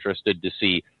 very interested to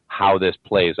see how this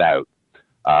plays out.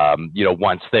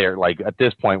 Once they're like at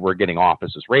this point, we're getting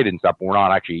offices raided and stuff, but we're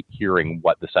not actually hearing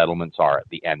what the settlements are at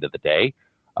the end of the day.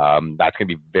 That's going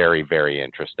to be very, very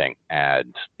interesting.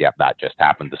 And that just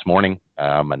happened this morning.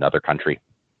 Another country.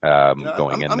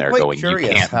 Going in there, going, you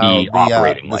can't be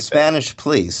operating like the Spanish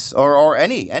police or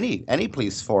any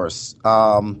police force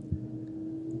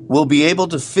will be able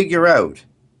to figure out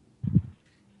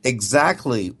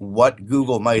exactly what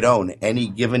Google might own any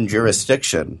given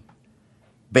jurisdiction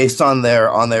based on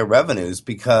their revenues,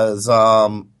 because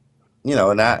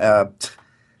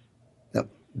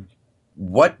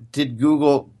what did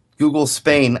Google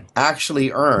Spain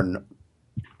actually earn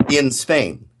in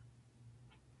Spain?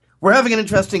 We're having an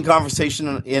interesting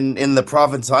conversation in the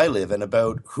province I live in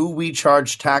about who we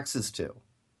charge taxes to.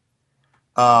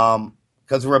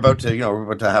 Because we're about to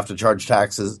have to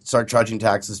start charging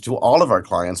taxes to all of our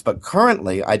clients. But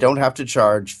currently, I don't have to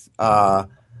charge a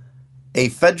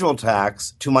federal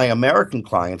tax to my American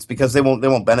clients because they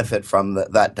won't benefit from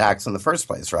that tax in the first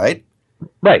place, right?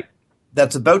 Right.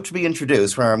 That's about to be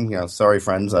introduced. Where I'm, sorry,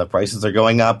 friends, prices are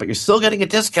going up, but you're still getting a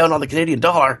discount on the Canadian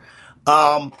dollar.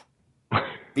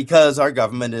 Because our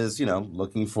government is,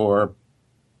 looking for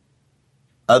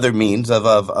other means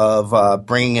of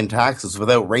bringing in taxes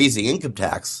without raising income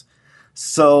tax.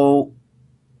 So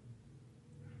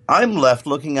I'm left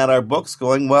looking at our books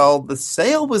going, well, the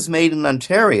sale was made in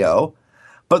Ontario,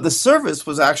 but the service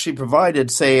was actually provided,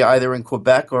 say, either in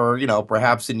Quebec or,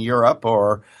 perhaps in Europe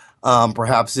or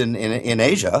perhaps in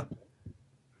Asia.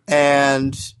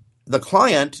 And the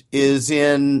client is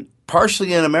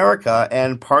partially in America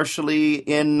and partially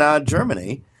in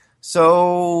Germany.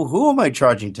 So who am I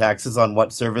charging taxes on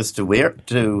what service to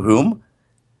whom?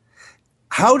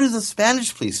 How do the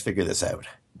Spanish police figure this out?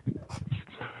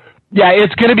 Yeah,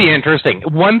 it's going to be interesting.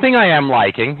 One thing I am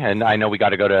liking, and I know we got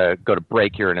to go to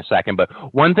break here in a second, but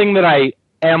one thing that I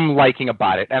am liking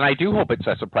about it, and I do hope it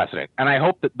sets a precedent, and I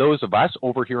hope that those of us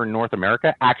over here in North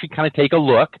America actually kind of take a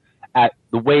look at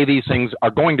the way these things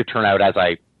are going to turn out as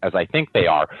I think they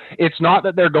are. It's not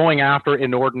that they're going after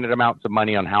inordinate amounts of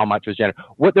money on how much is generated.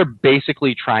 What they're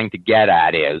basically trying to get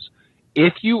at is,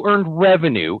 if you earned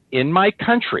revenue in my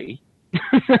country,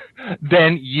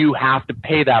 then you have to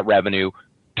pay that revenue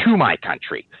to my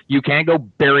country. You can't go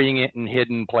burying it in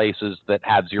hidden places that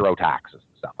have zero taxes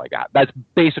and stuff like that. That's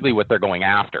basically what they're going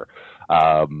after.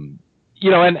 And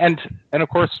of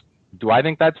course, do I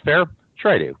think that's fair?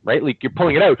 Sure I do, right? Like, you're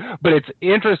pulling it out. But it's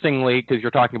interestingly, because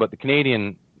you're talking about the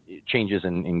Canadian changes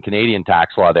in Canadian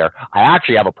tax law there. I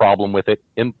actually have a problem with it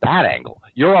in that angle.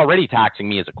 You're already taxing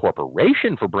me as a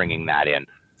corporation for bringing that in.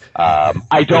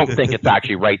 I don't think it's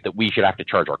actually right that we should have to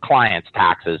charge our clients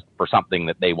taxes for something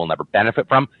that they will never benefit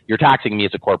from. You're taxing me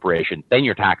as a corporation, then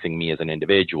you're taxing me as an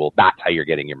individual. That's how you're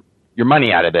getting your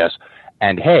money out of this.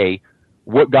 And hey,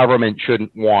 what government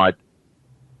shouldn't want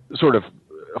sort of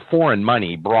foreign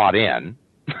money brought in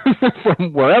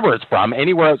from wherever it's from,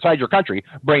 anywhere outside your country,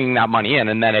 bringing that money in,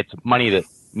 and then it's money that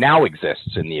now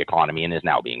exists in the economy and is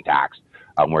now being taxed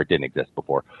where it didn't exist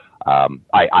before.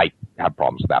 I have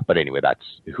problems with that, but anyway, that's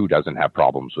who doesn't have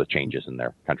problems with changes in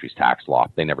their country's tax law.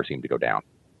 They never seem to go down.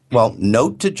 Well,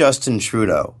 note to Justin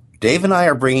Trudeau, Dave and I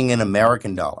are bringing in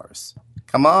American dollars.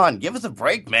 Come on, give us a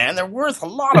break, man. They're worth a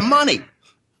lot of money.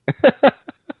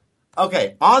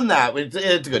 Okay, on that, it's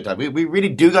a good time. We really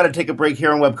do got to take a break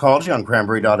here on Webcology on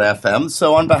Cranberry.fm.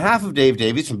 So on behalf of Dave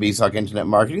Davies from BSOC Internet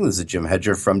Marketing, this is Jim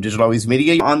Hedger from Digital Always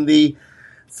Media. On the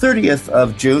 30th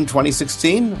of June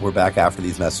 2016, we're back after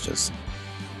these messages.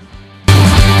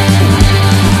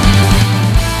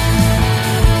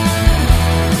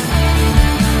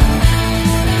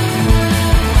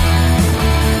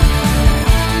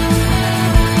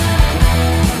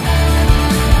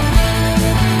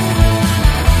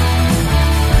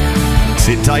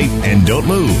 Sit tight and don't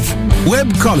move.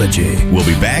 Webcology. We'll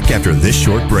be back after this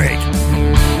short break.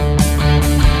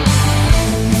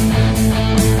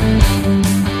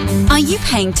 Are you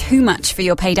paying too much for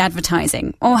your paid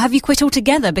advertising? Or have you quit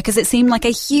altogether because it seemed like a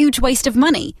huge waste of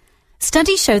money?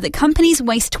 Studies show that companies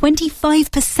waste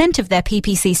 25% of their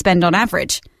PPC spend on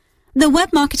average. The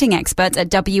web marketing experts at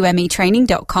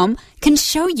WMEtraining.com can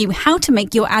show you how to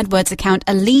make your AdWords account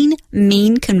a lean,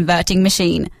 mean converting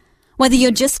machine. Whether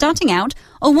you're just starting out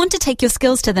or want to take your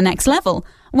skills to the next level,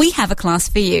 we have a class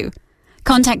for you.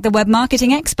 Contact the web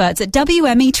marketing experts at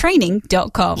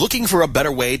WMEtraining.com. Looking for a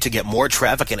better way to get more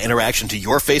traffic and interaction to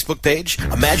your Facebook page?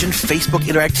 Imagine Facebook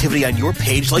interactivity on your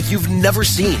page like you've never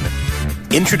seen.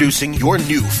 Introducing your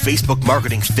new Facebook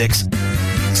marketing fix,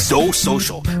 So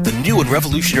Social, the new and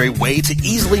revolutionary way to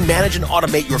easily manage and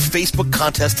automate your Facebook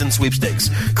contests and sweepstakes.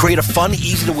 Create a fun,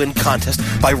 easy-to-win contest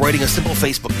by writing a simple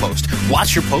Facebook post.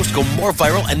 Watch your post go more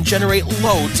viral and generate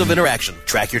loads of interaction.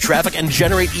 Track your traffic and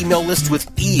generate email lists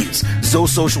with ease. So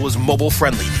Social is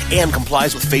mobile-friendly and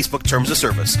complies with Facebook terms of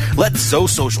service. Let So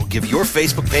Social give your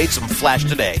Facebook page some flash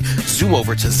today. Zoom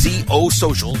over to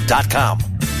ZOSocial.com.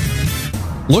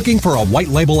 Looking for a white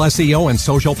label SEO and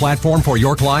social platform for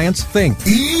your clients? Think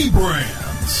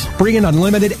eBrands. Free and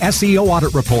unlimited SEO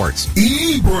audit reports.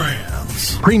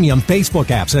 eBrands. Premium Facebook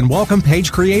apps and welcome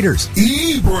page creators.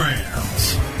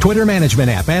 eBrands. Twitter management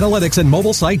app, analytics, and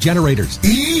mobile site generators.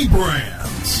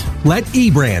 eBrands. Let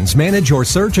eBrands manage your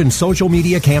search and social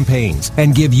media campaigns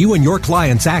and give you and your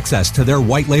clients access to their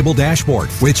white label dashboard,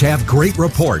 which have great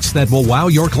reports that will wow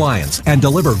your clients and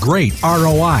deliver great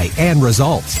ROI and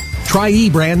results. Try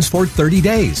eBrands for 30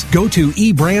 days. Go to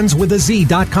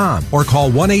eBrandsWithAZ.com or call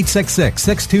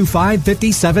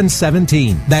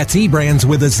 1-866-625-5717. That's eBrands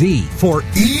with a Z for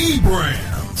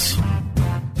eBrands.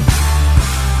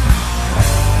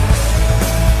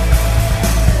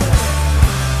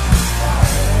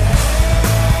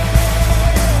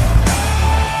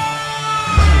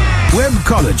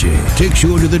 Webcology takes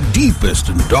you into the deepest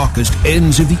and darkest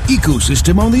ends of the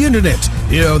ecosystem on the internet.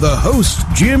 Here are the hosts,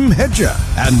 Jim Hedger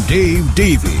and Dave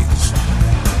Davies.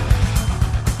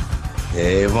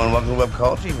 Hey everyone, welcome to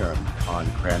Webcology here on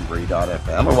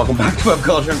Cranberry.fm, or welcome back to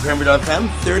Webcology on Cranberry.fm,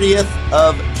 30th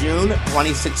of June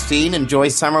 2016. Enjoy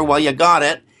summer while you got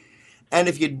it. And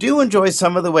if you do enjoy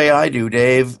summer the way I do,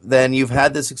 Dave, then you've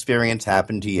had this experience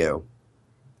happen to you.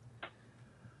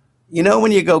 You know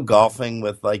when you go golfing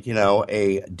with, like, you know,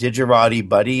 a Digerati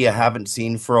buddy you haven't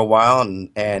seen for a while,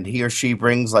 and he or she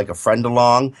brings, like, a friend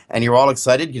along, and you're all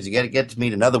excited because you get to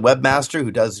meet another webmaster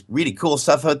who does really cool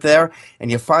stuff out there,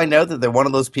 and you find out that they're one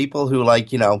of those people who,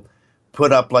 like, you know,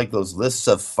 put up, like, those lists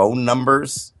of phone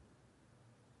numbers,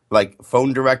 like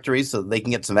phone directories, so that they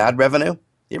can get some ad revenue?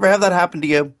 You ever have that happen to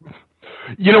you?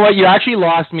 You know what? You actually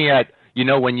lost me at, you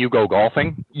know, when you go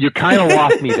golfing. You kind of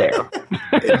lost me there.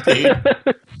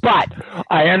 But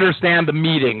I understand the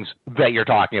meetings that you're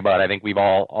talking about. I think we've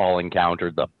all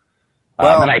encountered them.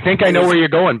 Well, and I think I know where you're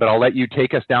going, but I'll let you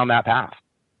take us down that path.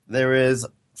 There is,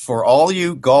 for all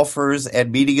you golfers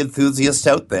and meeting enthusiasts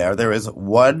out there, there is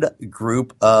one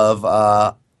group of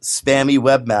spammy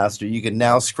webmaster you can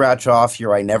now scratch off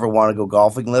your I never want to go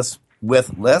golfing list.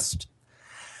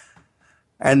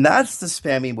 And that's the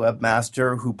spammy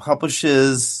webmaster who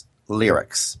publishes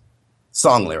lyrics.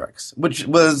 Song lyrics, which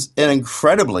was an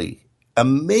incredibly,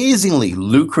 amazingly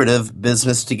lucrative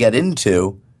business to get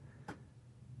into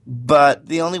But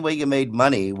the only way you made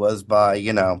money was by,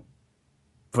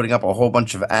 putting up a whole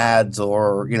bunch of ads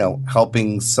or,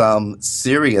 helping some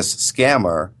serious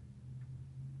scammer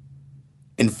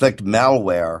inflict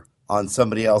malware on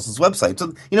somebody else's website.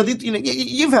 So,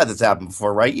 you've had this happen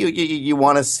before, right? You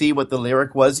want to see what the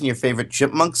lyric was in your favorite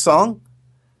Chipmunk song?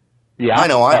 Yeah. I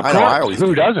know. I always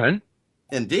Who doesn't?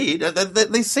 Indeed.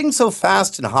 They sing so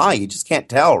fast and high, you just can't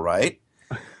tell, right?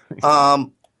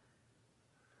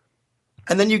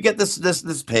 And then you get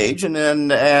this page, and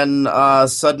then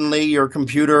suddenly your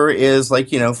computer is like,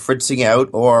 fritzing out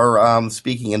or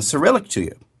speaking in Cyrillic to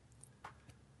you.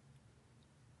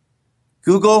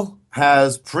 Google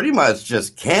has pretty much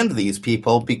just canned these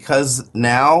people because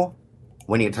now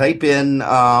when you type in,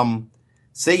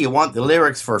 say you want the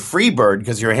lyrics for Freebird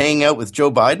because you're hanging out with Joe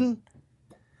Biden,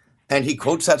 and he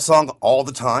quotes that song all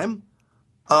the time,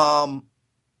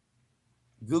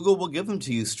 Google will give them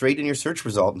to you straight in your search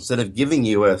result instead of giving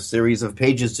you a series of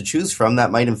pages to choose from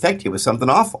that might infect you with something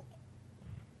awful.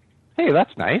 Hey,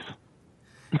 that's nice.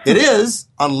 It is,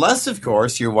 unless, of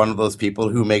course, you're one of those people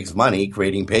who makes money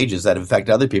creating pages that infect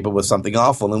other people with something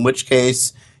awful, in which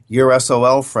case, your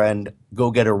SOL friend,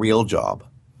 go get a real job.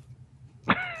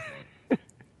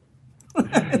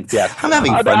 Yes. I'm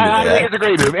having fun I with think it's a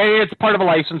great move. And it's part of a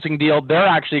licensing deal. They're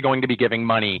actually going to be giving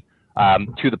money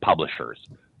to the publishers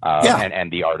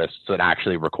and the artists that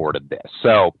actually recorded this.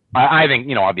 So I think,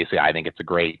 obviously, I think it's a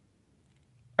great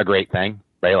thing,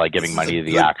 right? Like giving money to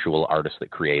the actual artist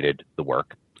that created the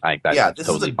work. I think that's this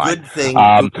totally is a fine. good thing.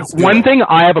 One thing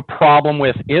I have a problem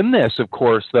with in this, of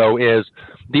course, though, is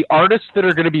the artists that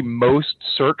are going to be most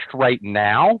searched right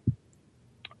now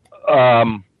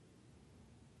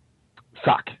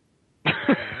suck. So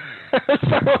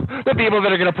the people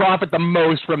that are going to profit the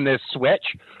most from this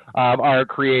switch are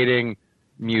creating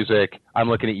music. I'm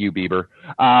looking at you, Bieber,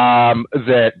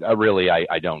 that really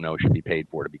I don't know should be paid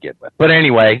for to begin with. But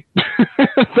anyway,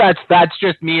 that's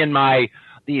just me and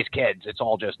these kids. It's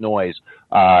all just noise,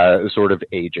 sort of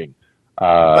aging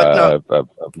of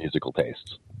musical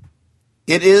tastes.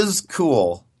 It is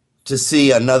cool to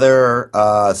see another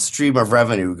stream of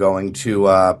revenue going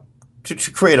to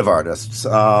creative artists.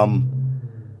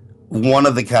 One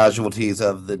of the casualties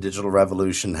of the digital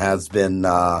revolution has been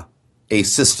a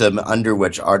system under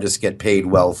which artists get paid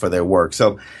well for their work.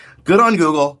 So good on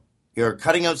Google. You're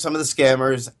cutting out some of the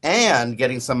scammers and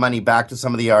getting some money back to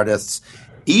some of the artists,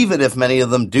 even if many of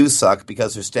them do suck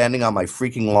because they're standing on my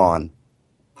freaking lawn.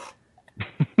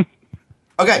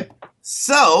 Okay,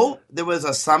 so there was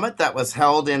a summit that was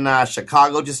held in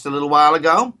Chicago just a little while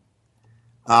ago.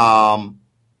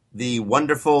 The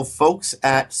wonderful folks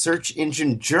at Search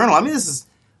Engine Journal. I mean,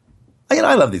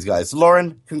 I love these guys.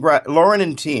 Lauren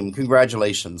and team,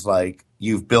 congratulations. Like,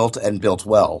 you've built and built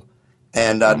well.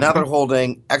 And now they're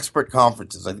holding expert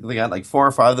conferences. I think they got like 4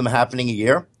 or 5 of them happening a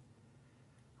year.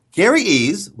 Gary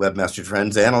Ease, Webmaster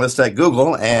Trends analyst at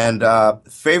Google and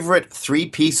favorite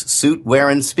 3-piece suit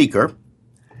wearing speaker,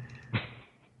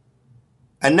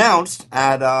 announced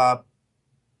at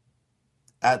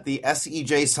the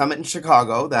SEJ Summit in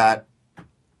Chicago that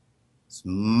as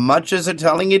much as they're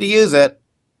telling you to use it,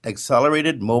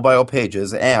 Accelerated Mobile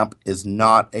Pages, AMP, is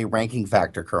not a ranking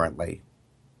factor currently.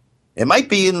 It might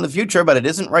be in the future, but it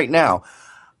isn't right now.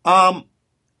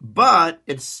 But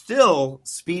it still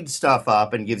speeds stuff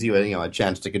up and gives you a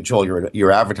chance to control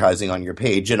your advertising on your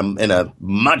page in a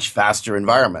much faster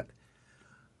environment.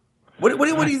 What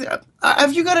do you think?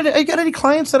 Have you got any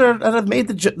clients that have made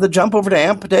the jump over to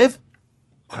AMP, Dave?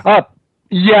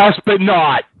 Yes, but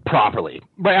not properly.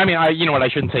 But I mean, I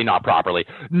shouldn't say not properly.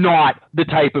 Not the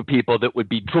type of people that would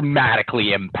be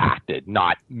dramatically impacted,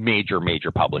 not major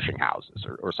publishing houses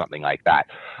or something like that.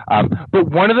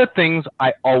 But one of the things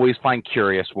I always find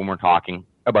curious when we're talking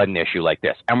about an issue like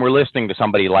this, and we're listening to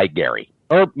somebody like Gary,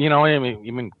 or,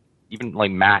 even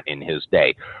like Matt in his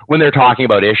day, when they're talking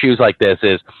about issues like this,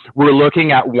 is we're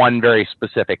looking at one very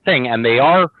specific thing, and they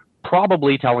are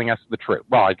probably telling us the truth.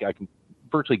 Well, I can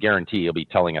virtually guarantee he'll be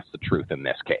telling us the truth in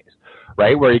this case,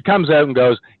 right? Where he comes out and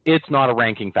goes, it's not a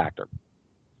ranking factor.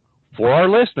 For our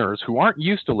listeners who aren't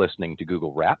used to listening to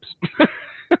Google reps,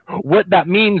 what that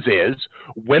means is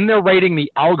when they're rating the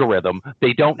algorithm,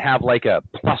 they don't have like a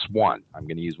 +1, I'm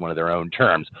going to use one of their own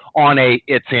terms, on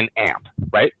it's in AMP,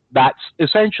 right? That's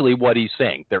essentially what he's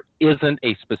saying. There isn't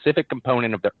a specific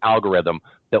component of their algorithm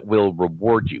that will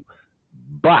reward you.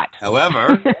 But,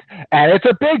 however, and it's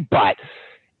a big but,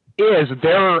 is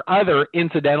there are other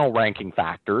incidental ranking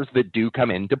factors that do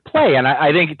come into play. And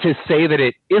I think to say that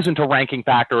it isn't a ranking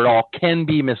factor at all can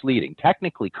be misleading.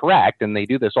 Technically correct, and they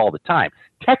do this all the time.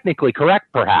 Technically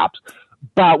correct, perhaps.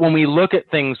 But when we look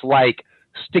at things like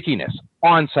stickiness,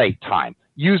 on-site time,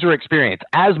 user experience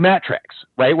as metrics,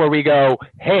 right? Where we go,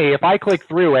 hey, if I click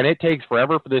through and it takes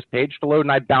forever for this page to load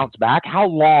and I bounce back, how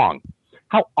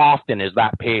often is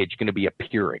that page going to be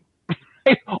appearing?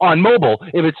 On mobile,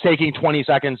 if it's taking 20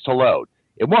 seconds to load,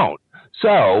 it won't.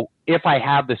 So if I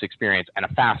have this experience and a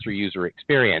faster user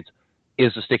experience,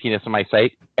 is the stickiness of my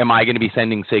site, am I going to be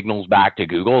sending signals back to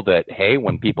Google that, hey,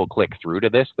 when people click through to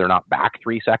this, they're not back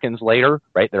 3 seconds later,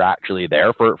 right? They're actually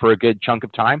there for a good chunk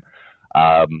of time.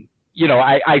 I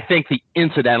think the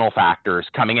incidental factors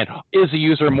coming in, is the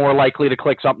user more likely to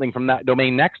click something from that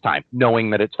domain next time,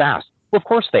 knowing that it's fast? Well, of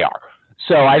course they are.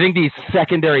 So I think these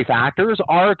secondary factors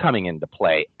are coming into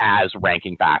play as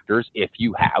ranking factors if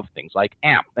you have things like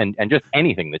AMP and just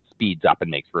anything that speeds up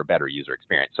and makes for a better user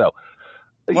experience. So,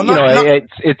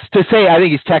 it's to say I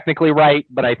think he's technically right,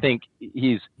 but I think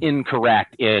he's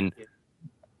incorrect in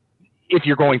if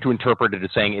you're going to interpret it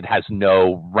as saying it has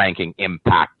no ranking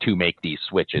impact to make these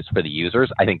switches for the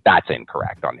users. I think that's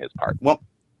incorrect on his part. Well,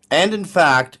 and in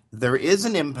fact, there is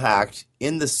an impact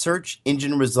in the search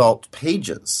engine result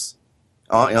pages.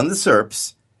 On the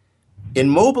SERPs, in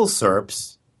mobile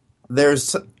SERPs,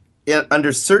 there's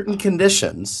under certain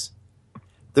conditions,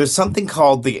 there's something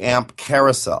called the AMP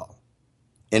carousel,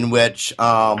 in which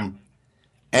AMP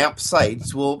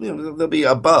sites will they'll be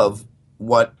above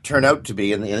what turn out to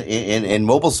be in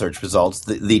mobile search results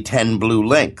the 10 blue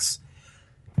links.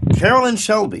 Carolyn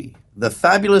Shelby, the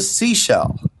fabulous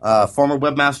Seashell, former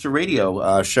Webmaster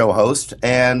Radio show host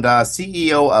and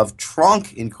CEO of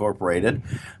Tronc Incorporated,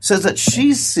 says that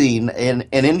she's seen an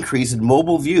increase in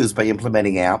mobile views by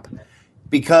implementing AMP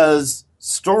because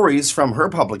stories from her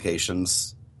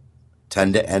publications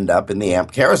tend to end up in the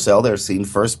AMP carousel. They're seen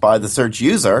first by the search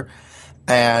user,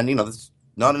 and it's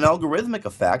not an algorithmic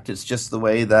effect. It's just the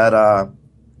way that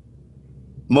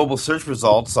mobile search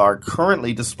results are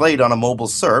currently displayed on a mobile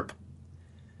SERP.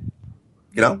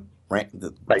 Right.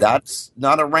 That's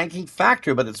not a ranking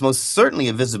factor, but it's most certainly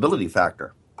a visibility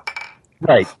factor.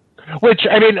 Right. Which,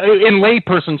 I mean, in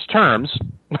layperson's terms,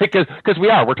 because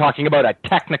we're talking about a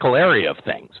technical area of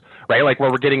things, right? Like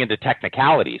where we're getting into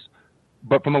technicalities.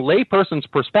 But from a layperson's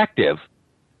perspective,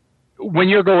 when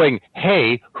you're going,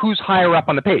 hey, who's higher up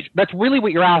on the page? That's really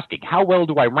what you're asking. How well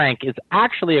do I rank is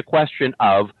actually a question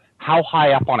of how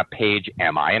high up on a page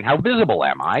am I and how visible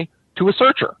am I to a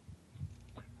searcher?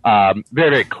 Very,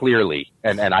 very clearly,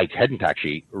 and I hadn't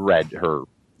actually read her,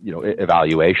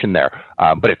 evaluation there,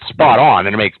 but it's spot on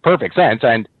and it makes perfect sense.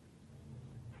 And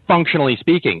functionally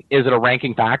speaking, is it a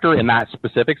ranking factor in that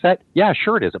specific set? Yeah,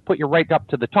 sure it is. It put you right up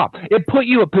to the top. It put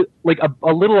you a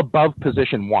little above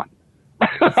position 1.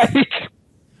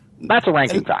 That's a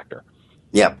ranking factor.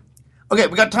 Yeah. Okay,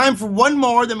 we got time for one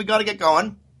more, then we got to get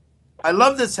going. I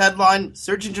love this headline,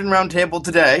 Search Engine Roundtable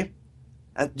today.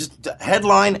 Just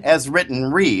headline as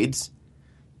written reads,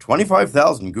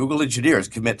 25,000 Google engineers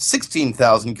commit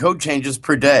 16,000 code changes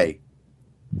per day.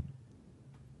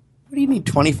 What do you need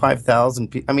 25,000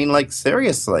 people? I mean,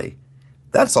 seriously,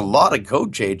 that's a lot of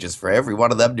code changes for every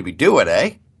one of them to be doing,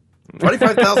 eh?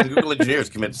 25,000 Google engineers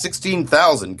commit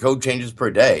 16,000 code changes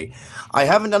per day. I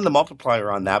haven't done the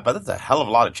multiplier on that, but that's a hell of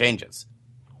a lot of changes.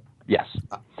 Yes.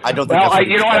 I don't think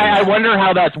I wonder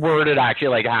how that's worded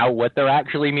actually, what they're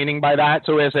actually meaning by that.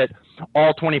 So is it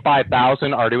all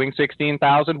 25,000 are doing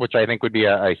 16,000, which I think would be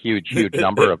a huge, huge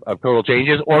number of total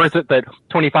changes? Or is it that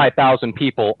 25,000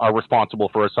 people are responsible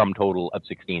for a sum total of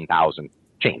 16,000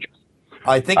 changes?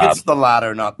 I think it's the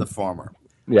latter, not the former.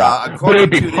 Yeah, but it would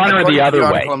be funner the other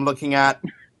way. I'm looking at,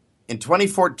 in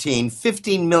 2014,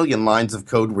 15 million lines of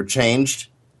code were changed,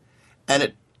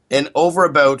 and over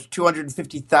about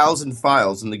 250,000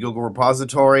 files in the Google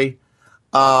repository.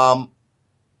 But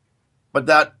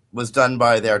that was done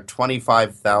by their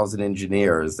 25,000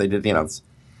 engineers. They did,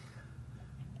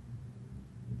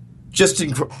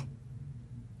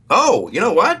 Oh, you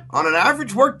know what? On an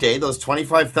average workday, those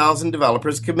 25,000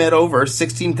 developers commit over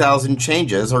 16,000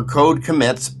 changes or code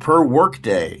commits per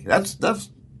workday. That's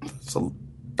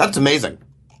amazing.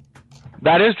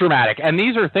 That is dramatic, and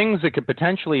these are things that could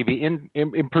potentially be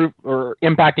improve or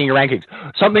impacting your rankings.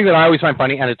 Something that I always find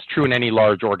funny, and it's true in any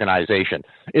large organization,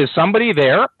 is somebody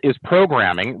there is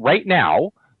programming right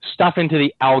now stuff into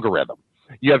the algorithm.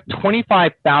 You have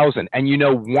 25,000,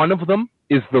 and one of them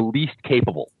is the least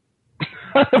capable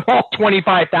of all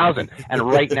 25,000, and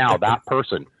right now that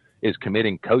person is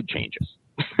committing code changes.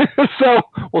 So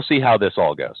we'll see how this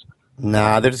all goes.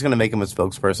 Nah, they're just going to make him a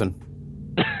spokesperson.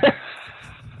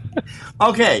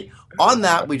 Okay, on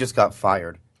that, we just got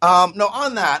fired. No,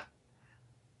 on that,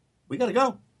 we got to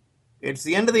go. It's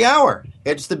the end of the hour.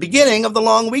 It's the beginning of the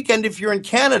long weekend if you're in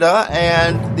Canada,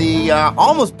 and the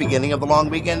almost beginning of the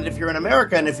long weekend if you're in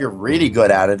America. And if you're really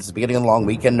good at it, it's the beginning of the long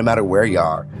weekend no matter where you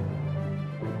are.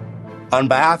 On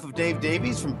behalf of Dave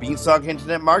Davies from Beanstalk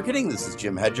Internet Marketing, this is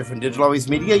Jim Hedger from Digital Always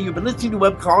Media. You've been listening to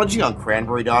Webcology on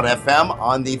Cranberry.fm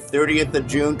on the 30th of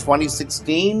June,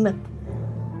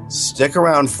 2016. Stick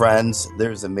around, friends.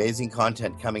 There's amazing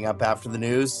content coming up after the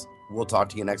news. We'll talk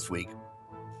to you next week.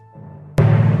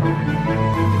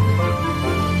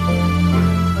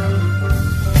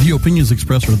 The opinions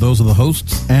expressed are those of the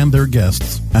hosts and their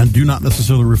guests and do not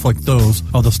necessarily reflect those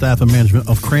of the staff and management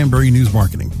of Cranberry News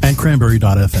Marketing and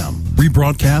Cranberry.fm.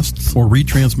 Rebroadcasts or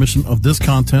retransmission of this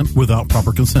content without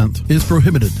proper consent is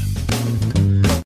prohibited.